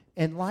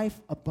 and life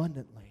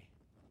abundantly.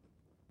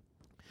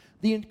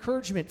 The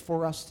encouragement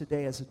for us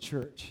today as a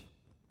church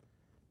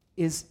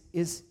is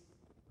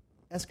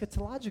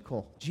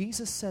eschatological.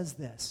 Jesus says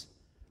this,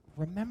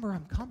 remember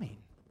I'm coming.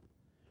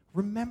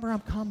 Remember I'm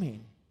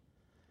coming.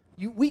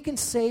 We can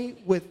say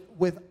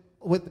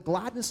with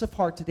gladness of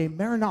heart today,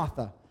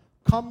 Maranatha,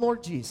 come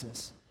Lord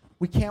Jesus.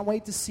 We can't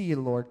wait to see you,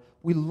 Lord.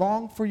 We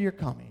long for your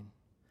coming.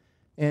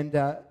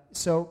 And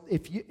so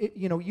if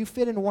you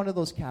fit into one of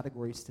those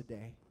categories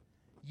today,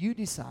 You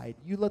decide.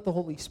 You let the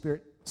Holy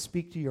Spirit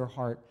speak to your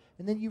heart,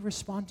 and then you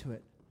respond to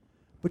it.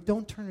 But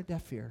don't turn a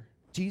deaf ear.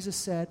 Jesus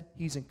said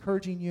he's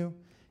encouraging you.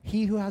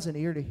 He who has an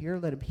ear to hear,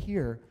 let him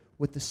hear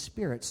what the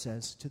Spirit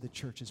says to the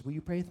churches. Will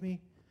you pray with me?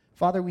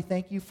 Father, we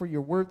thank you for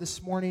your word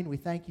this morning. We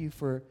thank you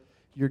for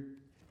your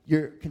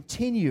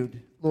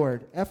continued,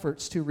 Lord,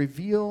 efforts to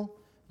reveal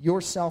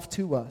yourself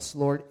to us,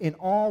 Lord, in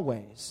all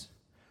ways.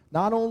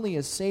 Not only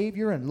as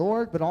Savior and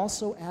Lord, but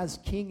also as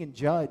King and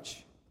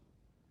Judge.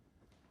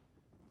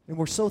 And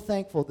we're so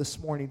thankful this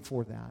morning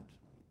for that.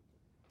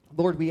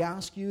 Lord, we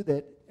ask you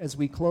that as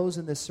we close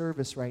in this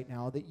service right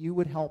now, that you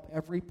would help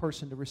every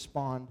person to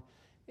respond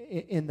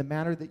in the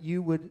manner that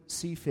you would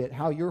see fit,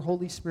 how your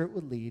Holy Spirit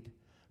would lead.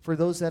 For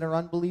those that are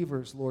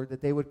unbelievers, Lord,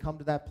 that they would come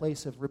to that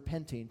place of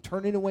repenting,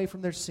 turning away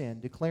from their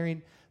sin,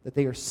 declaring that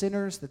they are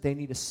sinners, that they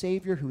need a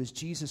Savior who is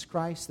Jesus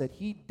Christ, that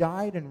he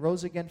died and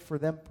rose again for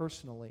them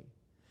personally.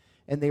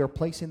 And they are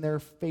placing their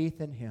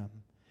faith in him.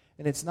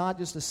 And it's not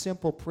just a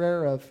simple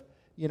prayer of,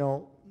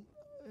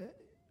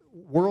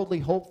 worldly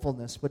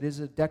hopefulness, but it is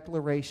a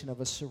declaration of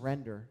a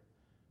surrender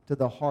to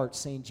the heart,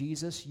 saying,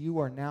 Jesus, you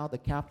are now the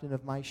captain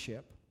of my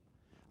ship.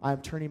 I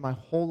am turning my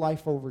whole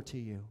life over to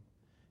you.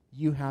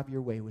 You have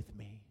your way with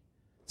me.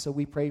 So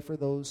we pray for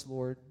those,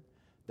 Lord,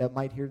 that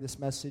might hear this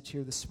message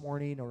here this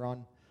morning or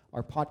on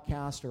our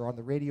podcast or on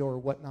the radio or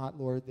whatnot,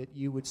 Lord, that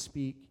you would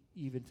speak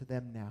even to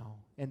them now.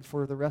 And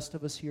for the rest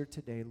of us here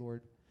today,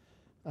 Lord,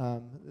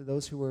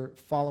 those who are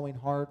following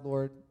hard,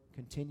 Lord,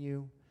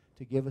 continue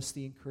to give us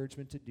the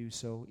encouragement to do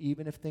so.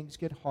 Even if things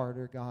get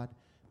harder, God,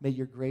 may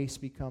your grace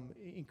become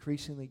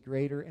increasingly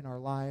greater in our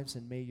lives,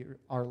 and may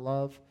our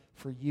love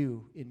for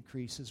you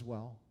increase as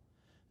well.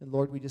 And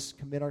Lord, we just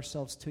commit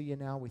ourselves to you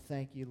now. We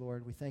thank you,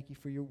 Lord. We thank you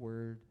for your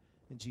word.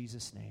 In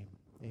Jesus' name,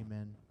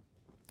 amen.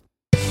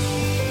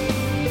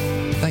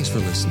 Thanks for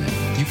listening.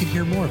 You can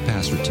hear more of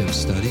Pastor Tim's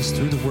studies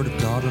through the Word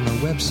of God on our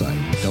website,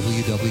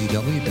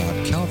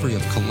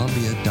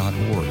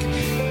 www.calvaryofcolumbia.org.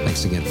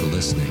 Thanks again for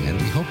listening, and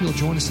we hope you'll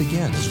join us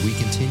again as we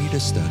continue to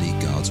study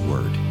God's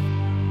Word.